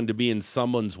too long to be in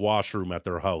someone's washroom at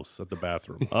their house, at the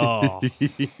bathroom? Oh,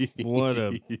 what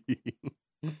a...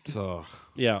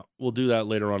 Yeah, we'll do that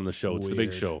later on in the show. It's the big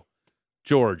Weird. show.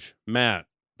 George, Matt,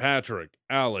 Patrick,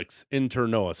 Alex, intern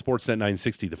Noah, Sportsnet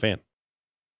 960, The Fan.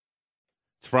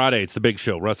 It's Friday. It's the big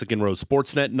show. Russick and Rose,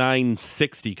 Sportsnet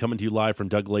 960, coming to you live from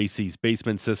Doug Lacey's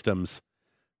Basement Systems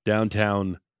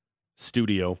downtown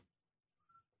studio.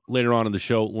 Later on in the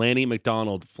show, Lanny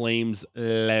McDonald, Flames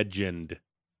legend.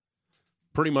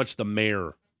 pretty much the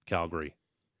mayor, Calgary.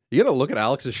 You gonna look at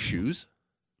Alex's shoes?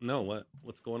 No,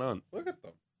 what's going on? Look at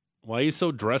them. Why are you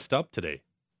so dressed up today?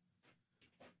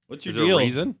 What's your Is there deal? a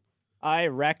reason? I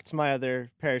wrecked my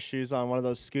other pair of shoes on one of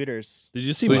those scooters. Did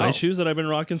you see Please. my shoes that I've been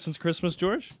rocking since Christmas,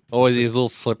 George? Oh, these little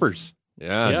slippers.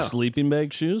 Yeah. Sleeping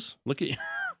bag shoes. Look at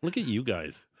look at you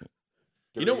guys.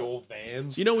 You know- old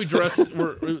Vans. You know we dress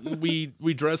we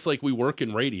dress like we work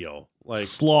in radio. Like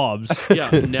Slobs. yeah,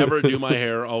 never do my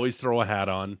hair, always throw a hat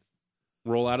on,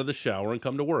 roll out of the shower and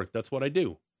come to work. That's what I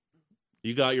do.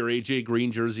 You got your AJ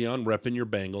Green jersey on, repping your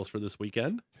Bengals for this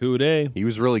weekend. Who day? He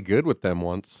was really good with them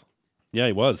once. Yeah,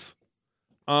 he was.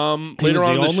 He Later was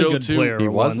on the in the only show good too. player He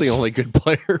was the once. only good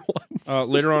player once.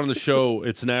 Later on in the show,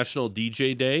 it's National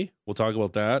DJ Day. We'll talk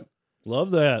about that.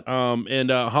 Love that. And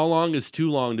how long is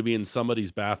too long to be in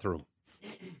somebody's bathroom?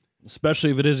 Especially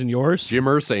if it isn't yours. Jim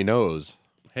Irsay knows.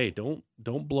 Hey, don't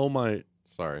blow my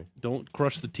Sorry. don't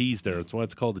crush the tease there. That's why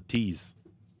it's called a tease.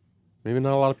 Maybe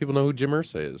not a lot of people know who Jim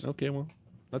Irsay is. Okay, well,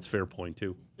 that's a fair point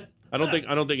too. I don't think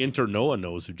Inter Noah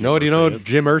knows who Jim No, do you know Irsay who is.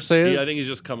 Jim Irsay is? Yeah, I think he's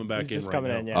just coming back He's in just right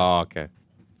coming now. in, yeah. Oh, okay.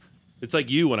 It's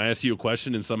like you when I ask you a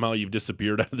question and somehow you've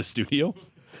disappeared out of the studio.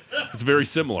 It's very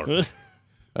similar.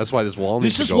 That's why this wall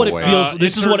needs This to is go what it away. feels-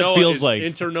 this is Inter what it Noah feels like.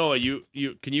 Inter Noah, you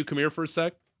can you come here for a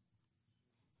sec?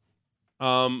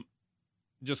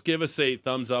 Just give us a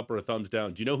thumbs up or a thumbs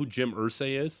down. Do you know who Jim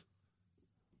Irsay is?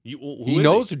 Who He is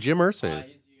knows who Jim Irsay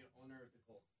is.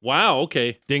 Wow.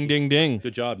 Okay. Ding, ding, ding.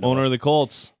 Good job. Noah. Owner of the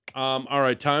Colts. All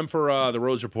right, time for the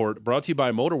Rose Report, brought to you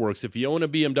by Motorworks. If you own a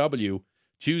BMW,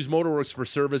 choose Motorworks for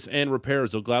service and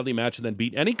repairs. They'll gladly match and then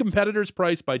beat any competitor's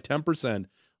price by 10%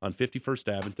 on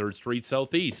 51st Ave and 3rd Street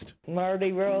Southeast.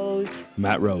 Matt Rose.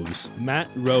 Matt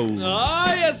Rose.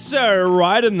 Ah, yes, sir.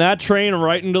 Riding that train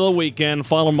right into the weekend.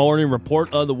 Final morning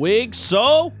report of the week.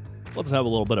 So, let's have a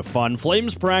little bit of fun.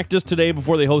 Flames practice today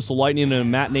before they host the Lightning in a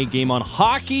matinee game on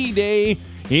Hockey Day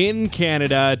in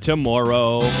Canada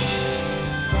tomorrow.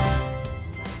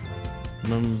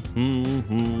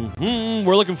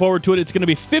 We're looking forward to it. It's going to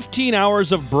be 15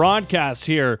 hours of broadcasts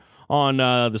here on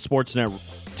the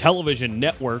Sportsnet television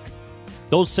network.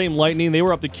 Those same Lightning, they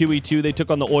were up to QE2. They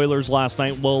took on the Oilers last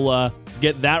night. We'll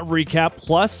get that recap,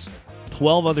 plus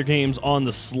 12 other games on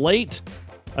the slate,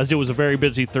 as it was a very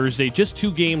busy Thursday. Just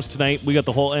 2 games tonight. We got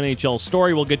the whole NHL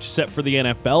story. We'll get you set for the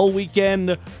NFL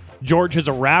weekend. George has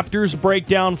a Raptors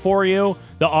breakdown for you.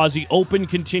 The Aussie Open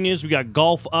continues. We got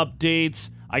golf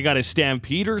updates. I got a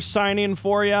Stampeders sign-in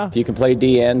for you. If you can play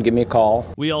DN, give me a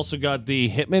call. We also got the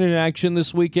Hitman in action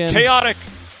this weekend. Chaotic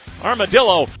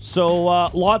armadillo. So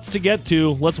lots to get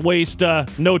to. Let's waste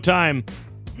no time.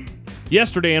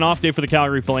 Yesterday, an off day for the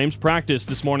Calgary Flames. Practice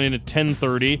this morning at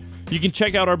 10:30. You can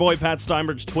check out our boy Pat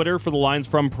Steinberg's Twitter for the lines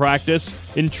from practice.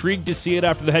 Intrigued to see it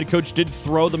after the head coach did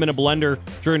throw them in a blender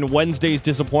during Wednesday's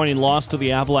disappointing loss to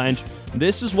the Avalanche.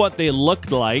 This is what they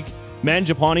looked like.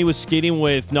 Mangiapane was skating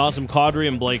with Nazem Kadri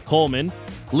and Blake Coleman.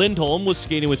 Lindholm was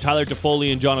skating with Tyler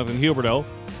Toffoli and Jonathan Huberdeau.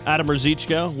 Adam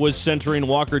Ruzicka was centering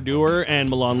Walker Duehr and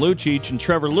Milan Lucic, and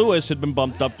Trevor Lewis had been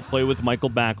bumped up to play with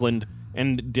Michael Backlund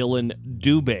and Dylan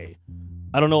Dubé.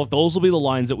 I don't know if those will be the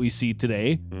lines that we see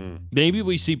today. Maybe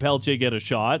we see Pelche get a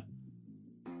shot.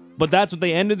 But that's what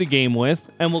they ended the game with,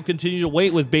 and we'll continue to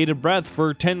wait with bated breath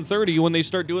for 10:30 when they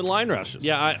start doing line rushes.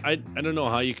 Yeah, I don't know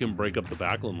how you can break up the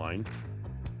Backlund line.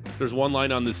 There's one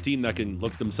line on this team that can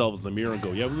look themselves in the mirror and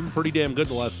go, yeah, we've been pretty damn good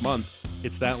the last month.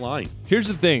 It's that line. Here's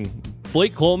the thing.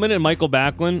 Blake Coleman and Michael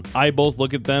Backlund, I both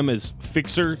look at them as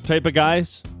fixer type of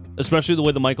guys, especially the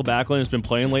way that Michael Backlund has been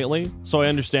playing lately. So I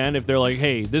understand if they're like,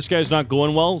 hey, this guy's not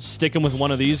going well, stick him with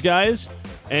one of these guys.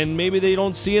 And maybe they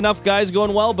don't see enough guys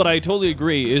going well, but I totally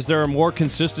agree. Is there a more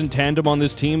consistent tandem on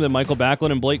this team than Michael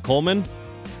Backlund and Blake Coleman?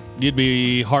 You'd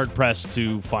be hard-pressed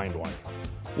to find one.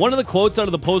 One of the quotes out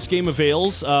of the post-game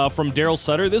avails from Daryl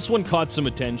Sutter, this one caught some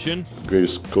attention.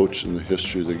 Greatest coach in the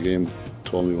history of the game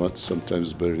told me once,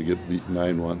 sometimes it's better to get beat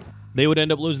 9-1. They would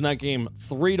end up losing that game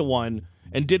 3-1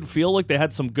 and did feel like they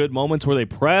had some good moments where they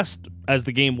pressed as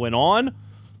the game went on.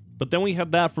 But then we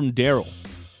had that from Daryl,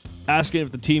 asking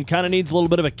if the team kind of needs a little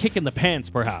bit of a kick in the pants,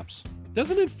 perhaps.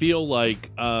 Doesn't it feel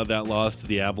like that loss to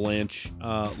the Avalanche,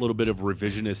 a little bit of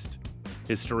revisionist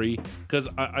history? Because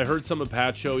I heard some of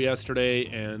Pat's show yesterday,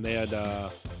 and they had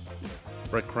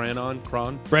Brent Cron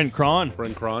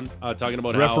talking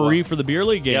about Referee how, for the beer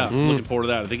league game. yeah, looking forward to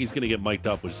that. I think he's going to get mic'd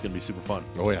up, which is going to be super fun.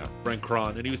 Oh, yeah. Brent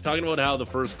Cron. And he was talking about how the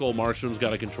first goal, Markstrom's got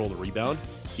to control the rebound.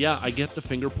 Yeah, I get the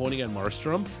finger pointing at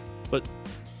Markstrom, but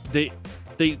they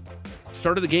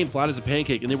started the game flat as a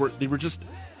pancake, and they were just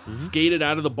skated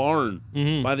out of the barn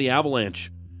by the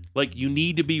Avalanche. Like, you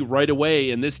need to be right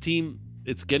away, and this team,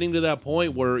 it's getting to that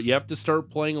point where you have to start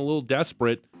playing a little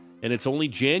desperate, and it's only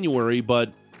January,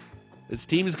 but this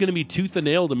team is going to be tooth and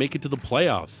nail to make it to the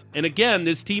playoffs. And again,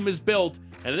 this team is built,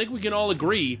 and I think we can all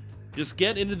agree, just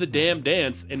get into the damn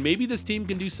dance, and maybe this team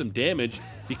can do some damage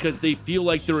because they feel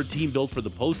like they're a team built for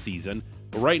the postseason.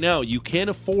 But right now, you can't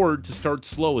afford to start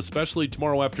slow, especially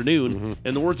tomorrow afternoon.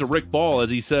 In the words of Rick Ball, as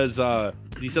he said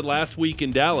last week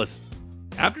in Dallas,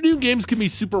 afternoon games can be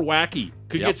super wacky.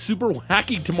 Could get super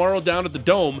wacky tomorrow down at the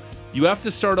Dome. You have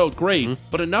to start out great.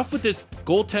 But enough with this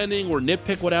goaltending or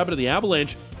nitpick what happened to the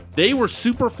Avalanche. They were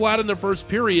super flat in their first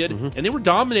period, and they were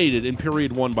dominated in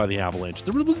period 1 by the Avalanche.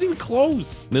 It wasn't even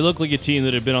close. They look like a team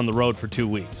that had been on the road for 2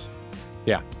 weeks.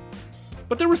 Yeah.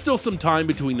 But there was still some time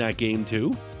between that game,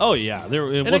 too. Oh, yeah.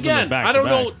 And again, I don't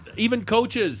know, even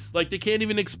coaches, like, they can't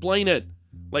even explain it.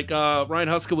 Like, Ryan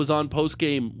Huska was on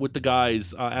post-game with the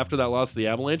guys after that loss to the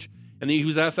Avalanche, and he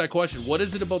was asked that question, what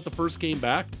is it about the first game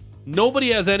back?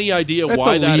 Nobody has any idea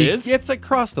why that is. It's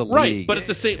across the league. Right, but at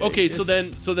the same... Okay, so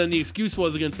then the excuse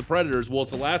was against the Predators, well,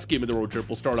 it's the last game of the road trip,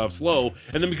 we'll start off slow,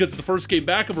 and then because it's the first game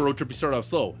back of a road trip, you start off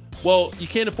slow. Well, you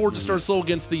can't afford to start slow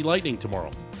against the Lightning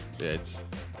tomorrow.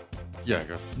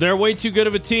 They're way too good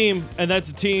of a team, and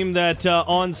that's a team that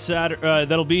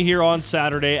that'll be here on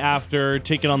Saturday after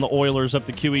taking on the Oilers up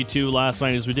to QE2 last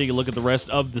night. As we take a look at the rest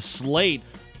of the slate,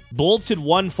 Bolts had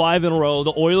won 5 in a row.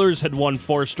 The Oilers had won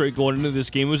 4 straight going into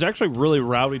this game. It was actually really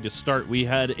rowdy to start. We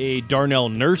had a Darnell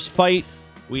Nurse fight.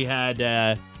 We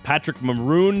had Patrick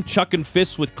Maroon chucking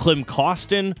fists with Klim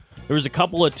Kostin. There was a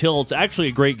couple of tilts. Actually,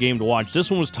 a great game to watch.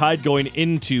 This one was tied going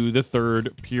into the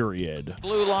third period.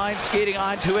 Blue line skating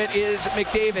onto it is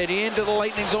McDavid into the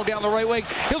Lightning zone down the right wing.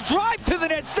 He'll drive to the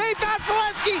net. Save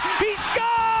Vasilevsky. He scores!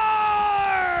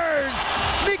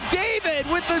 McDavid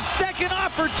with the second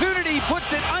opportunity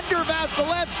puts it under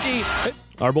Vasilevsky.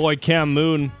 Our boy Cam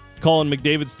Moon calling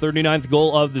McDavid's 39th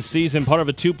goal of the season, part of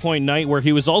a 2-point night where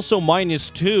he was also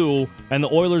 -2, and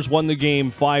the Oilers won the game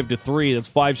 5-3. That's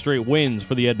 5 straight wins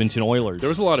for the Edmonton Oilers. There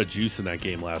was a lot of juice in that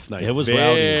game last night. It was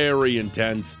very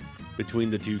intense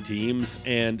between the two teams,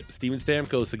 and Steven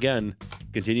Stamkos again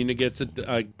continuing to gets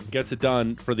it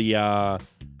done for the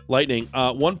Lightning.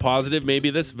 One positive,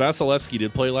 maybe this Vasilevsky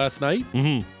did play last night.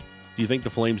 Mm-hmm. Do you think the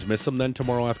Flames miss him then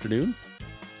tomorrow afternoon?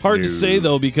 Hard to say,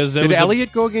 though, because... Did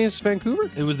Elliott go against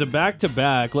Vancouver? It was a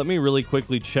back-to-back. Let me really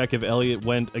quickly check if Elliott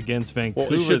went against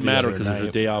Vancouver. Well, it shouldn't matter because there's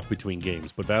a day off between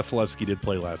games, but Vasilevsky did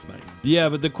play last night. Yeah,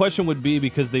 but the question would be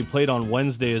because they played on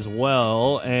Wednesday as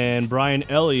well, and Brian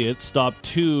Elliott stopped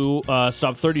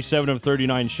 37 of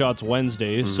 39 shots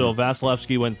Wednesday, so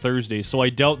Vasilevsky went Thursday. So I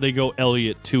doubt they go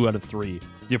Elliott 2 out of 3.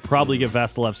 You probably get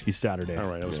Vasilevsky Saturday. All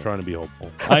right, I was trying to be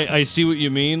hopeful. I see what you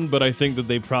mean, but I think that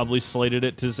they probably slated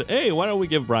it to say, hey, why don't we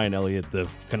give Brian Elliott the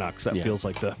Canucks? That feels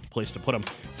like the place to put him.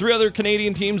 3 other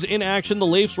Canadian teams in action. The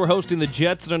Leafs were hosting the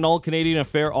Jets in an all-Canadian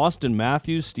affair. Austin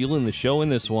Matthews stealing the show in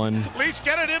this one. Leafs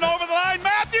get it in over the line.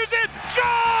 Matthews in!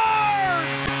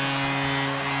 Scores!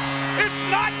 It's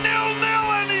not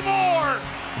 0-0 anymore!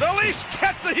 The Leafs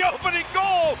get the opening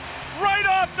goal right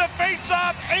off the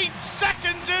face-off, 8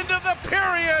 seconds into the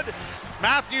period.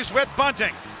 Matthews with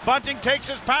Bunting. Bunting takes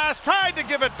his pass, tried to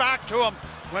give it back to him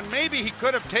when maybe he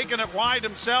could have taken it wide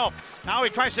himself. Now he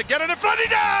tries to get it in front. He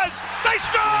does! They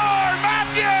score!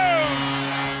 Matthews!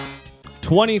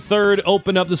 23rd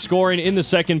opened up the scoring in the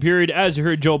second period. As you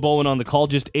heard Joe Bowen on the call,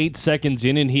 just 8 seconds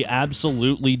in, and he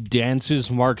absolutely dances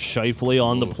Mark Scheifele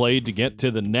on the play to get to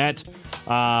the net.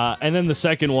 And then the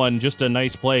second one, just a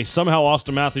nice play. Somehow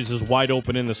Austin Matthews is wide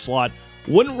open in the slot.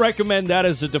 Wouldn't recommend that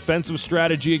as a defensive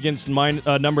strategy against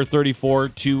number 34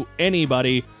 to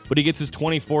anybody, but he gets his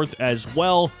 24th as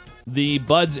well. The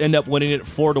Buds end up winning it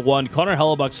 4-1. Connor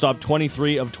Hellebuck stopped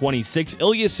 23 of 26.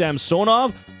 Ilya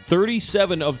Samsonov,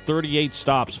 37 of 38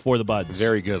 stops for the Buds.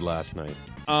 Very good last night.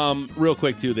 Real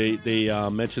quick, too, they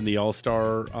mentioned the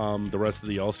All-Star, the rest of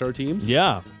the All-Star teams.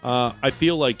 Yeah. I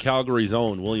feel like Calgary's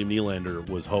own William Nylander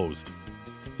was host.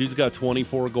 He's got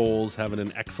 24 goals, having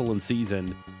an excellent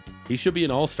season. He should be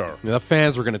an All-Star. The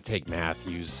fans were going to take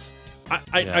Matthews.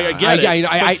 I get it,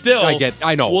 but still,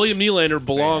 I know. William Nylander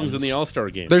belongs in the All-Star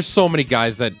game. There's so many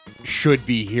guys that should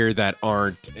be here that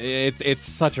aren't. It's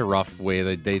such a rough way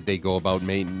that they go about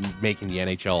making the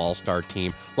NHL All-Star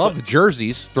team. Love the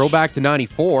jerseys. Throwback to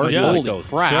 94. Yeah, holy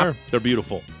crap. Sure. They're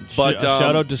beautiful. But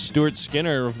shout out to Stuart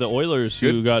Skinner of the Oilers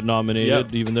who got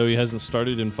nominated, even though he hasn't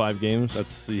started in 5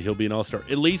 games. He'll be an All-Star.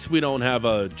 At least we don't have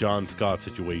a John Scott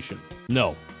situation.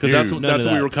 No. Because that's what we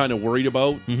that. were kind of worried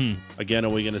about. Mm-hmm. Again, are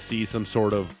we going to see some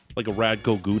sort of like a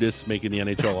Radko Gudas making the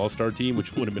NHL All-Star team,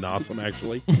 which would have been awesome,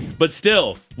 actually. But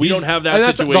still, we don't have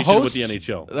that situation with the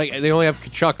NHL. Like, they only have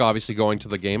Kachuk obviously going to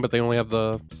the game, but they only have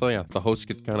the hosts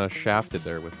get kind of shafted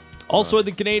there with. Also,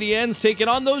 the Canadiens taking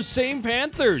on those same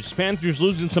Panthers. Panthers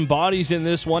losing some bodies in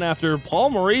this one after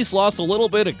Paul Maurice lost a little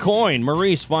bit of coin.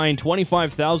 Maurice fined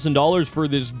 $25,000 for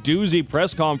this doozy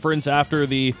press conference after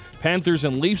the Panthers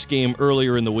and Leafs game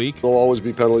earlier in the week. There'll always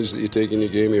be penalties that you take in your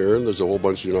game you earn. There's a whole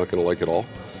bunch you're not going to like at all.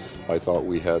 I thought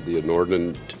we had the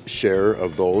inordinate share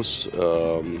of those.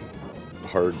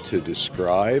 Hard to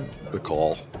describe the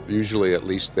call. Usually, at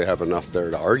least they have enough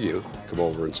there to argue. Come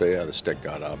over and say, yeah, the stick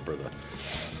got up, or the...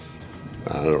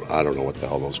 I don't know what the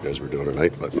hell those guys were doing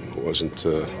tonight, but it wasn't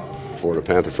Florida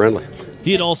Panther friendly.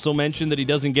 He had also mentioned that he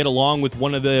doesn't get along with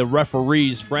one of the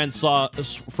referees, Francois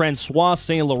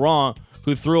Saint Laurent,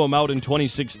 who threw him out in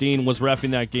 2016, was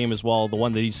reffing that game as well. The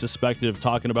one that he's suspected of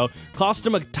talking about cost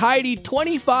him a tidy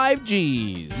 25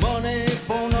 G's. Money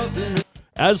for nothing.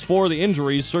 As for the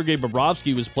injuries, Sergei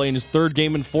Bobrovsky was playing his third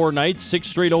game in 4 nights, 6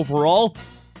 straight overall.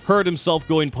 Hurt himself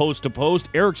going post to post.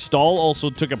 Eric Stahl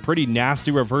also took a pretty nasty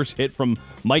reverse hit from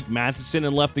Mike Matheson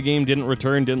and left the game. Didn't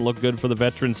return. Didn't look good for the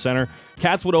veteran center.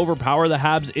 Cats would overpower the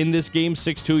Habs in this game.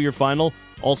 6-2 your final.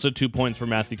 Also 2 points for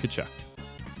Matthew Tkachuk.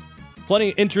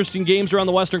 Plenty of interesting games around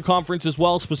the Western Conference as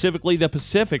well, specifically the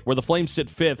Pacific, where the Flames sit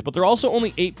 5th, but they're also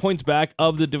only 8 points back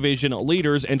of the division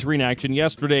leaders entering action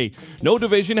yesterday. No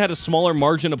division had a smaller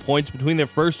margin of points between their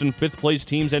 1st and 5th place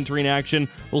teams entering action.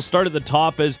 We'll start at the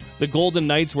top as the Golden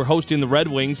Knights were hosting the Red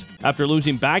Wings after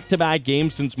losing back-to-back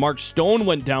games since Mark Stone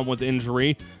went down with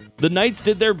injury. The Knights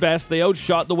did their best. They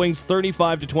outshot the Wings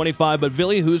 35-25, but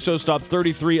Ville Husso stopped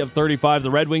 33 of 35.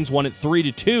 The Red Wings won it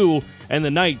 3-2, and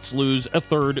the Knights lose a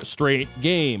 3rd straight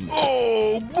game.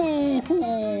 Oh,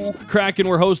 boo-hoo! Kraken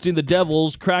were hosting the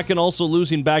Devils. Kraken also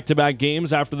losing back-to-back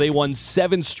games after they won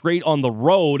 7 straight on the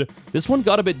road. This one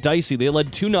got a bit dicey. They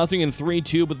led 2-0 and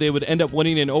 3-2, but they would end up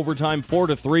winning in overtime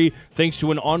 4-3 thanks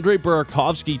to an Andre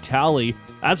Burakovsky tally.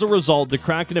 As a result, the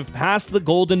Kraken have passed the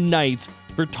Golden Knights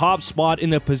for top spot in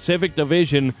the Pacific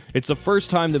Division. It's the first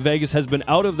time that Vegas has been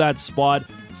out of that spot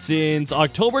since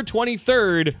October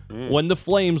 23rd when the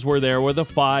Flames were there with a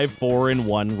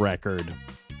 5-4-1 record.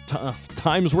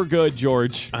 Times were good,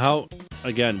 George.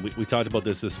 Again, we talked about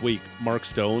this week. Mark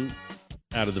Stone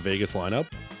out of the Vegas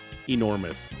lineup,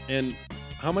 enormous. And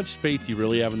how much faith do you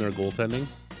really have in their goaltending?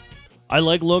 I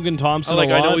like Logan Thompson a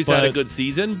lot. I know he's had a good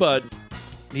season, but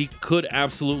he could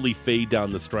absolutely fade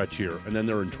down the stretch here, and then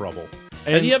they're in trouble.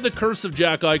 And you have the curse of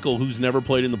Jack Eichel, who's never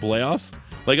played in the playoffs.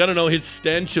 Like, I don't know, his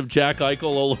stench of Jack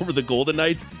Eichel all over the Golden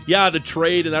Knights. Yeah, the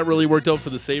trade, and that really worked out for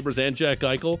the Sabres and Jack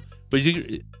Eichel. But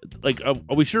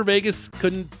are we sure Vegas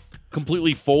couldn't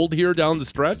completely fold here down the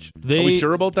stretch? Are we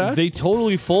sure about that? They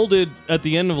totally folded at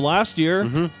the end of last year.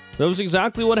 Mm-hmm. That was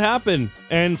exactly what happened.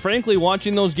 And frankly,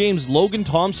 watching those games, Logan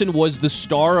Thompson was the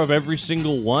star of every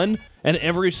single one. And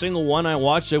every single one I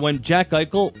watched, I went, Jack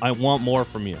Eichel, I want more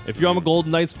from you. If you're a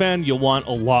Golden Knights fan, you want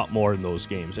a lot more in those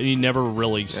games. And you never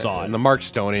really saw it. And the Mark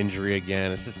Stone injury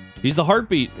again. It's just he's the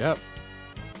heartbeat. Yep.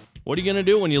 What are you going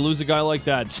to do when you lose a guy like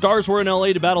that? Stars were in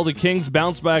LA to battle the Kings.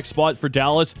 Bounce back spot for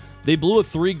Dallas. They blew a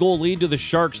 3-goal lead to the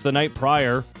Sharks the night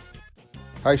prior.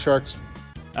 Hi, Sharks.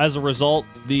 As a result,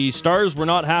 the Stars were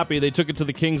not happy. They took it to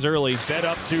the Kings early. Fed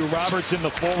up to Robertson, the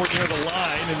forward near the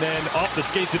line, and then off the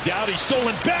skates of Doughty.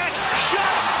 Stolen back.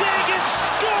 Shot, Sagan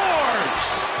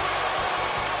scores!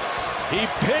 He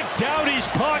picked Doughty's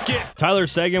pocket. Tyler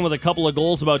Seguin with a couple of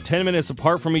goals about 10 minutes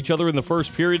apart from each other in the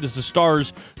first period as the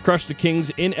Stars crushed the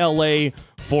Kings in LA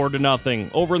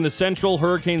 4-0. Over in the Central,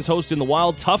 Hurricanes hosting the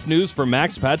Wild. Tough news for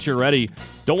Max Pacioretty.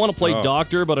 Don't want to play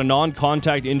doctor, but a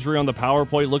non-contact injury on the power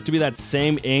play. Looked to be that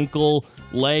same ankle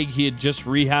leg he had just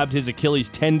rehabbed his Achilles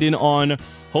tendon on.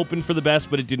 Hoping for the best,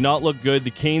 but it did not look good.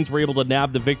 The Canes were able to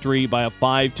nab the victory by a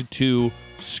 5-2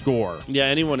 score. Yeah,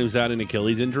 anyone who's had an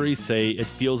Achilles injury say it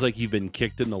feels like you've been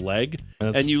kicked in the leg,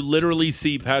 and you literally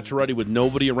see Pacioretty with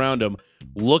nobody around him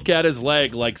look at his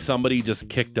leg like somebody just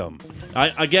kicked him.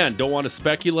 I, again, don't want to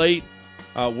speculate.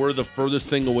 We're the furthest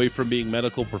thing away from being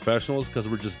medical professionals because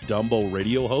we're just Dumbo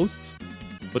radio hosts.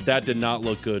 But that did not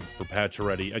look good for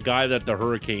Pacioretty, a guy that the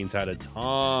Hurricanes had a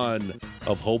ton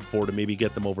of hope for to maybe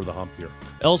get them over the hump here.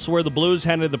 Elsewhere, the Blues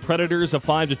handed the Predators a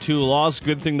 5-2 loss.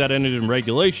 Good thing that ended in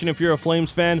regulation if you're a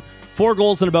Flames fan. 4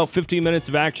 goals in about 15 minutes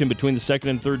of action between the second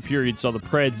and third period saw the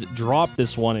Preds drop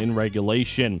this one in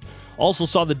regulation. Also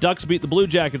saw the Ducks beat the Blue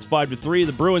Jackets 5-3.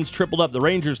 The Bruins tripled up the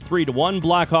Rangers 3-1.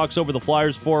 Blackhawks over the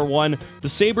Flyers 4-1. The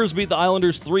Sabres beat the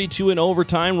Islanders 3-2 in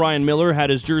overtime. Ryan Miller had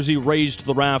his jersey raised to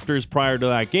the rafters prior to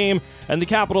that game. And the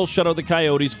Capitals shut out the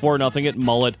Coyotes 4-0 at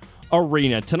Mullet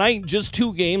Arena. Tonight, just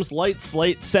 2 games, light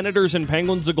slate. Senators and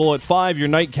Penguins will go at 5. Your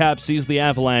nightcap sees the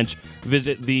Avalanche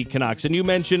visit the Canucks. And you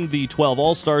mentioned the 12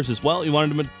 All-Stars as well. You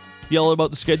wanted to yell about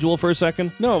the schedule for a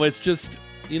second? No, it's just,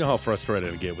 you know how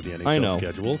frustrated I get with the NHL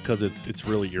schedule because it's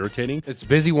really irritating. It's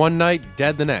busy one night,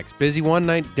 dead the next. Busy one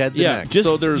night, dead the next.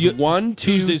 So there's 1, 2,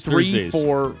 Tuesdays, 3, Thursdays.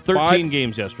 4, 13 5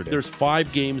 games yesterday. There's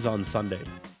 5 games on Sunday.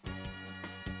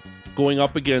 Going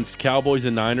up against Cowboys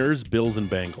and Niners, Bills and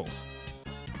Bengals.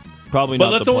 Probably but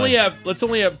not. let's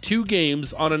only have 2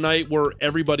 games on a night where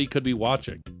everybody could be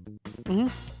watching.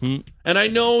 Mm-hmm. And I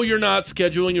know you're not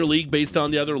scheduling your league based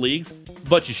on the other leagues,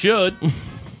 but you should.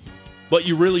 But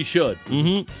you really should.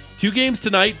 Mm-hmm. 2 games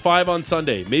tonight, 5 on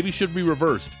Sunday. Maybe should be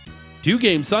reversed. 2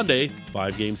 games Sunday,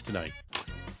 5 games tonight.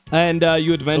 And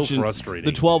you had So mentioned frustrating.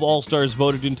 the 12 All-Stars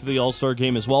voted into the All-Star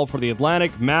game as well for the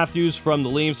Atlantic. Matthews from the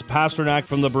Leafs, Pasternak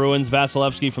from the Bruins,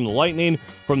 Vasilevsky from the Lightning,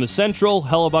 from the Central,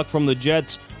 Hellebuck from the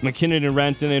Jets, McKinnon and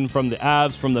Rantanen from the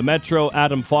Avs, from the Metro,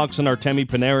 Adam Fox and Artemi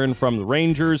Panarin from the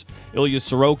Rangers, Ilya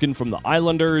Sorokin from the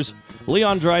Islanders,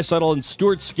 Leon Draisaitl and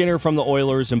Stuart Skinner from the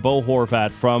Oilers, and Bo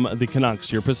Horvat from the Canucks,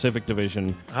 your Pacific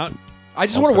Division. I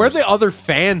just wonder where the other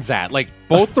fans at. Like,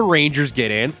 both the Rangers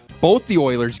get in, both the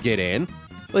Oilers get in.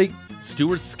 Like,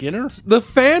 Stuart Skinner? The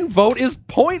fan vote is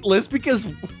pointless because,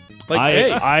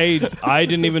 I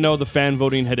didn't even know the fan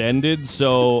voting had ended.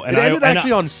 So it ended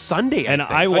actually on Sunday.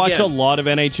 I watch a lot of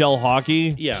NHL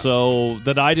hockey. Yeah. So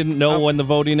that I didn't know when the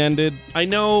voting ended. I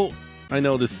know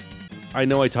this. I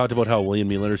know I talked about how William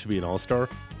Nylander should be an All-Star,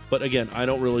 but again, I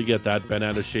don't really get that bent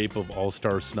out of shape of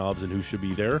All-Star snobs and who should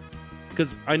be there,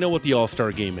 because I know what the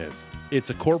All-Star game is. It's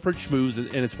a corporate schmooze,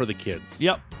 and it's for the kids.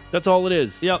 Yep. That's all it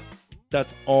is. Yep.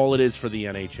 That's all it is for the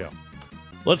NHL.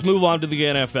 Let's move on to the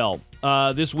NFL.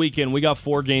 This weekend, we got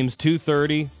 4 games,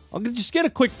 2:30. I'll just get a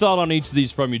quick thought on each of these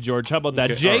from you, George. How about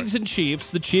that? Okay, Jags and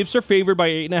Chiefs. The Chiefs are favored by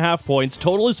 8.5 points.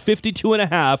 Total is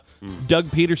 52.5. Doug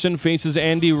Peterson faces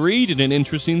Andy Reid in an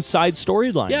interesting side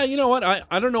storyline. Yeah, you know what?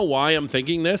 I don't know why I'm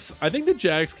thinking this. I think the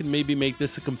Jags can maybe make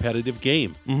this a competitive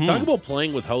game. Mhm. Talk about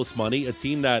playing with house money, a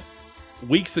team that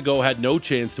weeks ago had no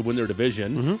chance to win their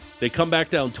division. They come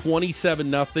back down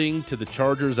 27-0 to the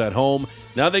Chargers at home.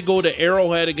 Now they go to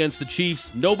Arrowhead against the Chiefs.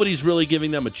 Nobody's really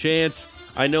giving them a chance.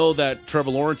 I know that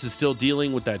Trevor Lawrence is still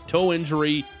dealing with that toe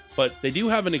injury, but they do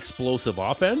have an explosive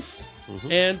offense.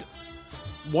 And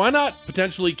why not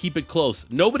potentially keep it close?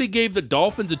 Nobody gave the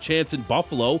Dolphins a chance in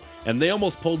Buffalo, and they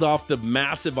almost pulled off the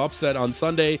massive upset on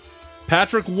Sunday.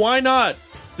 Patrick, why not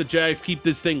the Jags keep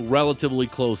this thing relatively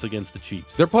close against the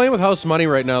Chiefs? They're playing with house money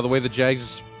right now, the way the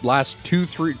Jags last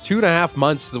 2.5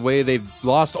 months, the way they've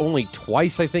lost only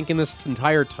twice, I think, in this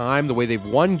entire time, the way they've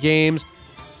won games.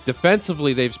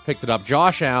 Defensively, they've picked it up.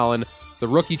 Josh Allen, the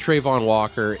rookie Trayvon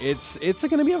Walker. It's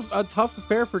going to be a tough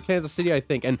affair for Kansas City, I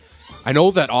think. And I know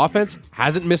that offense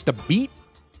hasn't missed a beat,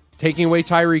 taking away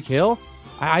Tyreek Hill.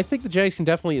 I think the Jags can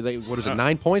definitely,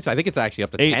 9 points? I think it's actually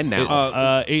up to 10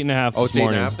 now. 8.5 Oh, this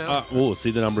morning. 8.5 now? See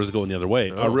the numbers going the other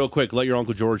way. Real quick, let your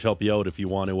Uncle George help you out if you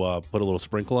want to put a little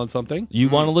sprinkle on something. You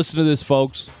want to listen to this,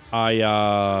 folks?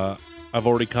 I've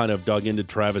already kind of dug into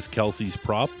Travis Kelce's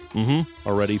prop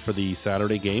already for the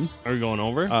Saturday game. Are you going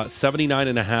over?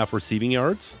 79.5 receiving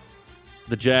yards.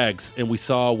 The Jags, and we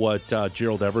saw what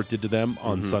Gerald Everett did to them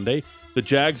on Sunday. The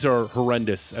Jags are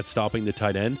horrendous at stopping the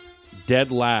tight end.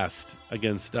 Dead last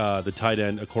against the tight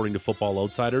end, according to Football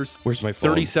Outsiders. Where's my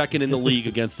phone? 32nd in the league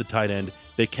against the tight end.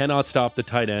 They cannot stop the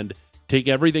tight end. Take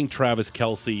everything Travis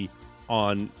Kelce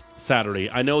on Saturday.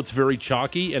 I know it's very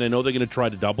chalky, and I know they're going to try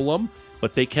to double him,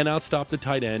 but they cannot stop the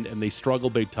tight end, and they struggle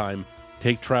big time.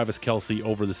 Take Travis Kelce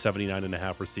over the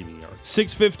 79.5 receiving yards.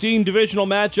 6:15 divisional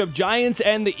matchup, Giants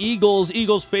and the Eagles.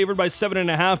 Eagles favored by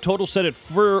 7.5. Total set at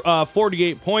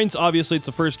 48 points. Obviously, it's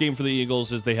the first game for the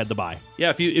Eagles as they had the bye.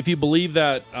 Yeah, if you believe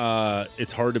that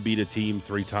it's hard to beat a team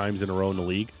 3 times in a row in the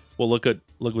league, well, look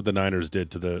what the Niners did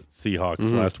to the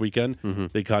Seahawks last weekend.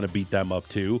 They kind of beat them up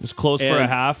too. It was close for a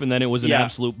half, and then it was an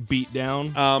absolute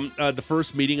beatdown. The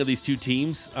first meeting of these two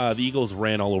teams, the Eagles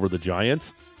ran all over the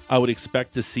Giants. I would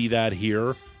expect to see that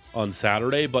here on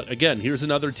Saturday. But again, here's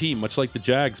another team, much like the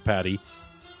Jags, Patty.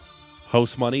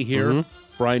 House money here.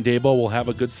 Brian Daboll will have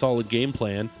a good, solid game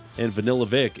plan. And Vanilla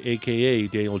Vic, a.k.a.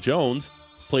 Daniel Jones,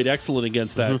 played excellent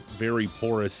against that very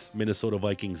porous Minnesota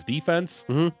Vikings defense.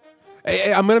 I'm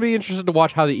going to be interested to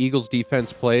watch how the Eagles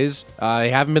defense plays.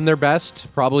 They haven't been their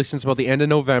best probably since about the end of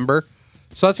November.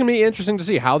 So that's going to be interesting to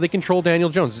see how they control Daniel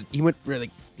Jones.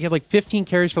 He had like 15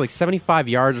 carries for like 75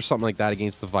 yards or something like that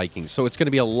against the Vikings. So it's going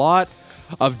to be a lot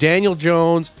of Daniel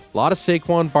Jones, a lot of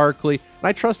Saquon Barkley, and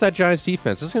I trust that Giants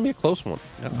defense. This is going to be a close one.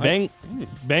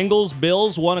 Bengals,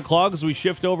 Bills, 1 o'clock as we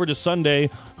shift over to Sunday.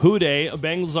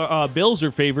 Bills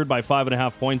are favored by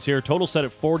 5.5 points here. Total set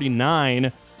at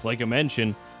 49, like I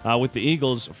mentioned, with the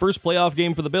Eagles. First playoff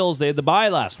game for the Bills. They had the bye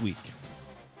last week.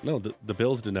 No, the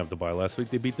Bills didn't have the bye last week.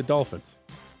 They beat the Dolphins.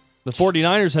 The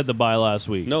 49ers had the bye last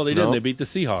week. No, they didn't. They beat the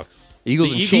Seahawks. The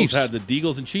Eagles and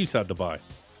Chiefs had the bye.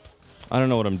 I don't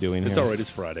know what I'm doing It's here. all right.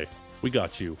 It's Friday. We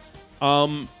got you.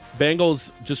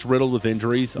 Bengals just riddled with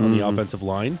injuries on the offensive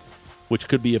line, which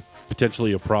could be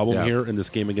potentially a problem here in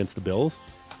this game against the Bills.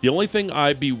 The only thing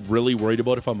I'd be really worried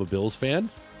about if I'm a Bills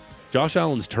fan, Josh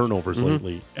Allen's turnovers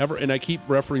lately. And I keep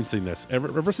referencing this.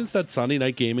 Ever since that Sunday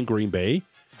night game in Green Bay,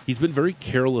 he's been very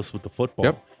careless with the football.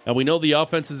 Yep. And we know the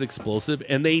offense is explosive,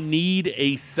 and they need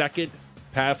a second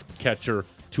pass catcher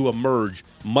to emerge,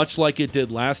 much like it did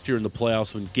last year in the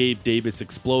playoffs when Gabe Davis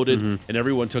exploded and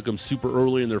everyone took him super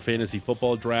early in their fantasy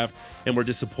football draft and were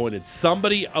disappointed.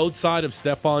 Somebody outside of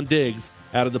Stephon Diggs,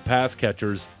 out of the pass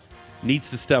catchers, needs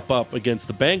to step up against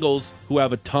the Bengals, who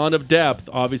have a ton of depth,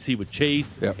 obviously with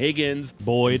Chase, and Higgins,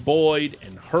 Boyd,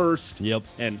 and Hurst,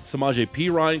 and Samaje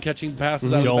Perine catching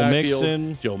passes out of the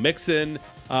backfield. Joe Mixon.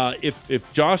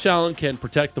 If Josh Allen can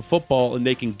protect the football and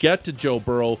they can get to Joe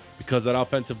Burrow because that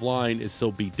offensive line is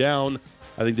so beat down,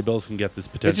 I think the Bills can get this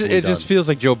potentially It just feels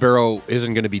like Joe Burrow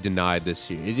isn't going to be denied this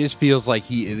year. It just feels like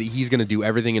he's going to do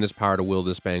everything in his power to will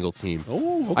this Bengal team.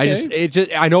 Oh,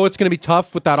 okay. I know it's going to be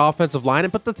tough with that offensive line,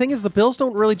 but the thing is, the Bills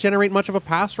don't really generate much of a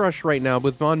pass rush right now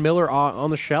with Von Miller on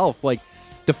the shelf. Like,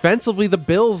 defensively, the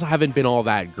Bills haven't been all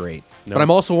that great. No. But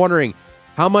I'm also wondering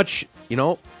how much,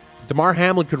 DeMar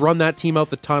Hamlin could run that team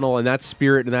out the tunnel and that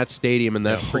spirit in that stadium and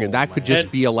that could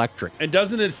just be electric. And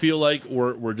doesn't it feel like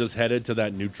we're just headed to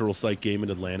that neutral site game in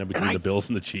Atlanta between the Bills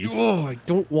and the Chiefs? Oh, I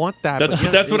don't want that.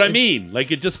 That's what I mean.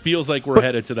 Like, it just feels like we're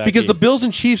headed to that because game. the Bills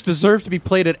and Chiefs deserve to be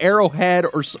played at Arrowhead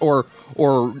or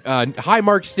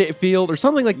Highmark Field or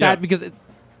something like that. Because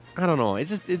I don't know.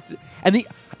 And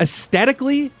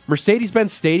aesthetically,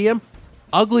 Mercedes-Benz Stadium,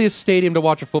 ugliest stadium to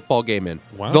watch a football game in.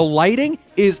 Wow. The lighting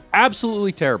is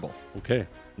absolutely terrible. Okay.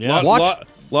 Yeah.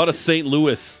 Lot of St.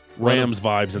 Louis Rams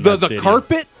vibes in that the stadium.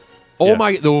 carpet.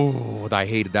 I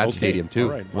hated that stadium too.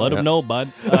 All right. Let them know,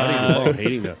 bud. I'm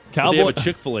hating that. They have a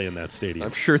Chick-fil-A in that stadium.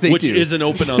 I'm sure they do. Which isn't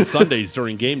open on Sundays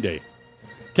during game day.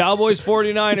 Cowboys,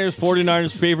 49ers.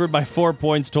 49ers favored by 4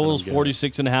 points. Totals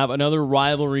 46.5. Another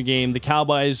rivalry game. The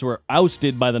Cowboys were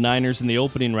ousted by the Niners in the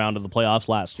opening round of the playoffs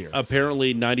last year.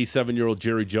 Apparently, 97-year-old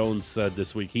Jerry Jones said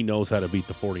this week he knows how to beat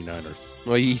the 49ers.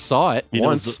 Well, he saw it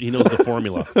once. He knows the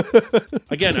formula.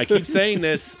 Again, I keep saying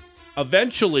this.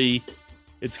 Eventually,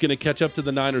 it's going to catch up to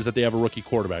the Niners that they have a rookie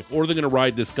quarterback, or they're going to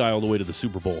ride this guy all the way to the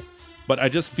Super Bowl. But I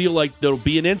just feel like there'll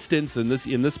be an instance in this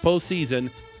postseason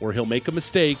where he'll make a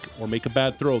mistake or make a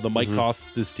bad throw that might cost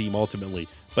this team ultimately.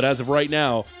 But as of right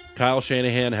now, Kyle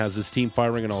Shanahan has this team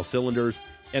firing on all cylinders.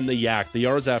 And the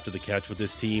yards after the catch with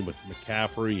this team, with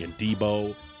McCaffrey and Debo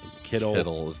and Kittle.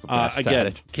 Kittle is the best again, at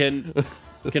it.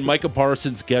 Can Micah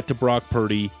Parsons get to Brock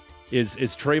Purdy? Is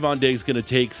Trayvon Diggs going to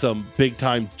take some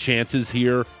big-time chances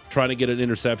here, trying to get an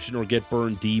interception or get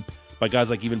burned deep by guys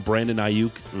like even Brandon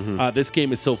Ayuk? This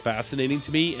game is so fascinating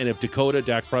to me, and if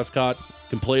Dak Prescott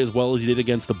can play as well as he did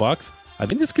against the Bucs, I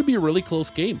think this could be a really close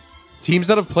game. Teams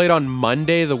that have played on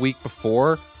Monday the week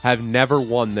before have never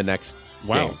won the next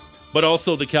game. But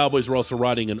also, the Cowboys were also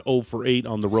riding an 0-for-8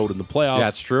 on the road in the playoffs. Yeah,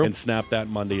 that's true. And snapped that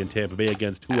Monday in Tampa Bay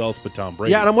against who else but Tom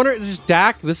Brady. Yeah, and I'm wondering, just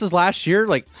Dak, this is last year.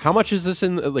 Like, how much is this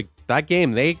in, that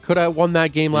game? They could have won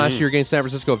that game last year against San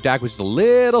Francisco if Dak was just a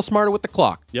little smarter with the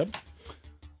clock. Yep.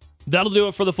 That'll do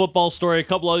it for the football story. A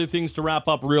couple other things to wrap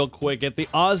up real quick. At the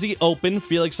Aussie Open,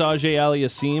 Felix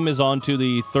Auger-Aliassime is on to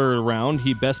the third round.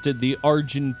 He bested the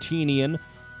Argentinian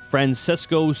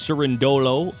Francesco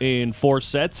Cerundolo in 4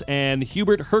 sets, and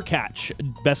Hubert Hurkacz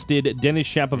bested Denis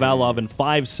Shapovalov in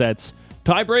 5 sets.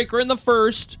 Tiebreaker in the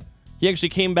first. He actually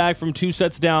came back from 2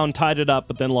 sets down, tied it up,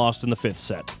 but then lost in the 5th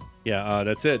set. Yeah,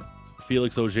 that's it.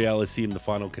 Felix Auger-Aliassime, the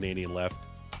final Canadian left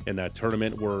in that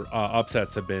tournament, where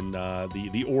upsets have been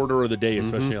the order of the day,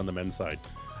 especially on the men's side.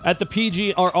 On the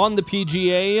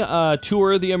PGA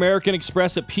Tour, the American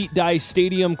Express at Pete Dye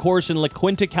Stadium course in La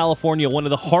Quinta, California, one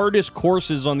of the hardest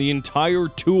courses on the entire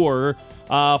tour.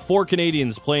 4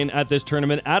 Canadians playing at this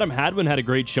tournament. Adam Hadwin had a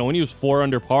great showing. He was 4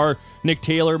 under par. Nick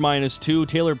Taylor -2.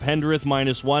 Taylor Pendrith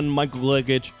 -1. Michael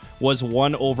Gligic was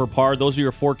 1 over par. Those are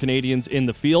your 4 Canadians in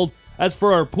the field. As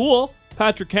for our pool,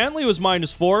 Patrick Cantley was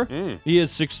 -4. He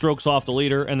is 6 strokes off the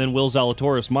leader. And then Will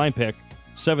Zalatoris, my pick,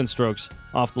 7 strokes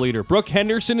off the leader. Brooke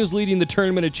Henderson is leading the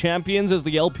Tournament of Champions as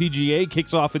the LPGA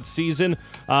kicks off its season.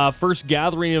 First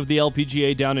gathering of the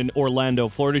LPGA down in Orlando,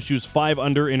 Florida. She was 5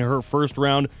 under in her first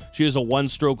round. She has a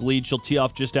 1-stroke lead. She'll tee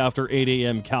off just after 8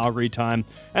 a.m. Calgary time.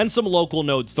 And some local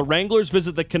notes. The Wranglers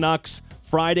visit the Canucks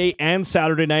Friday and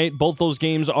Saturday night. Both those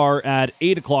games are at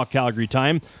 8 o'clock Calgary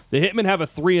time. The Hitmen have a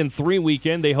 3-3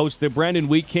 weekend. They host the Brandon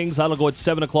Wheat Kings. That'll go at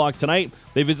 7 o'clock tonight.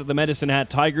 They visit the Medicine Hat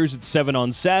Tigers at 7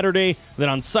 on Saturday. Then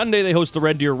on Sunday, they host the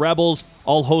Red Deer Rebels.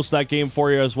 I'll host that game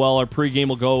for you as well. Our pregame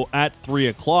will go at 3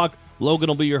 o'clock. Logan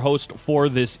will be your host for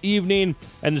this evening.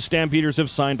 And the Stampeders have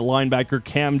signed linebacker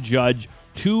Cam Judge.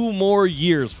 2 more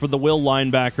years for the Will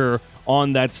linebacker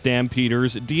on that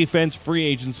Stampeders. Defense free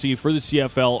agency for the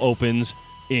CFL opens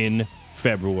in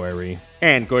February.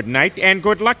 And good night and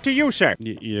good luck to you, sir.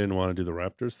 You didn't want to do the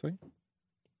Raptors thing?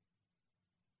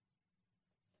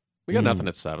 We got nothing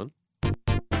at 7. All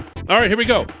right, here we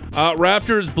go.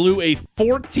 Raptors blew a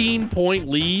 14-point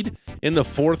lead in the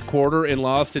fourth quarter and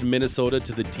lost in Minnesota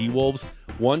to the T-Wolves,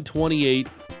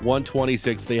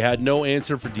 128-126. They had no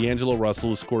answer for D'Angelo Russell,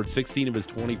 who scored 16 of his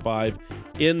 25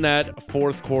 in that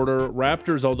fourth quarter.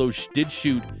 Raptors, although did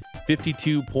shoot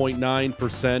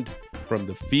 52.9% from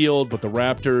the field, but the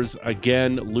Raptors,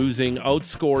 again, losing,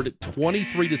 outscored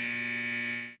 23 to...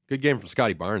 Good game from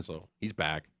Scotty Barnes, though. He's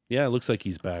back. Yeah, it looks like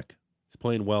he's back. He's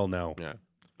playing well now. Yeah.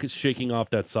 Shaking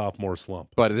off that sophomore slump.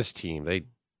 But this team, I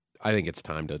think it's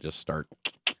time to just start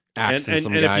axing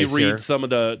some and guys if you read here. some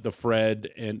of the Fred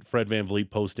Van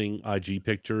Vliet posting IG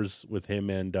pictures with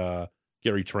him and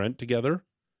Gary Trent together,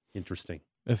 interesting.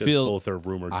 I feel both are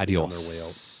rumored to be on their way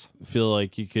out. I feel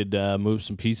like you could move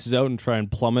some pieces out and try and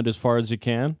plumb it as far as you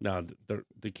can. No,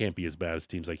 they can't be as bad as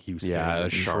teams like Houston, Yeah,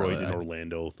 Detroit, Charlotte. and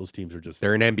Orlando. Those teams are just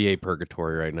They're in NBA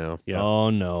purgatory right now. yeah, Oh,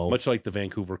 no. much like the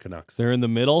Vancouver Canucks. They're in the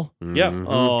middle? Yeah. Mhm.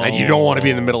 Oh. And you don't want to be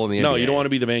in the middle of the NBA. No, you don't want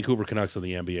to be the Vancouver Canucks of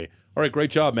the NBA. All right,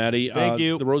 great job, Maddie. Thank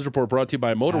you. The Rose Report brought to you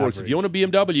by Motorworks. If Average. you own a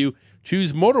BMW,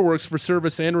 choose Motorworks for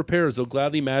service and repairs. They'll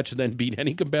gladly match and then beat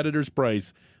any competitor's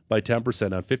price by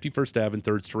 10% on 51st Ave and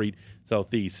 3rd Street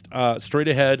Southeast. Straight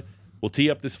ahead, we'll tee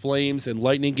up this Flames and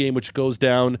Lightning game, which goes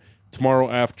down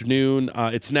tomorrow afternoon.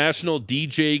 It's National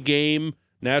DJ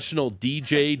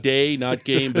Day, not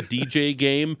game, but DJ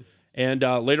game. And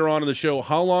later on in the show,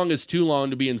 how long is too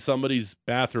long to be in somebody's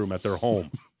bathroom at their home?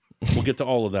 We'll get to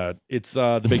all of that. It's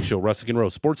the Big Show, Russick and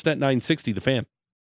Rose. Sportsnet 960, The Fan.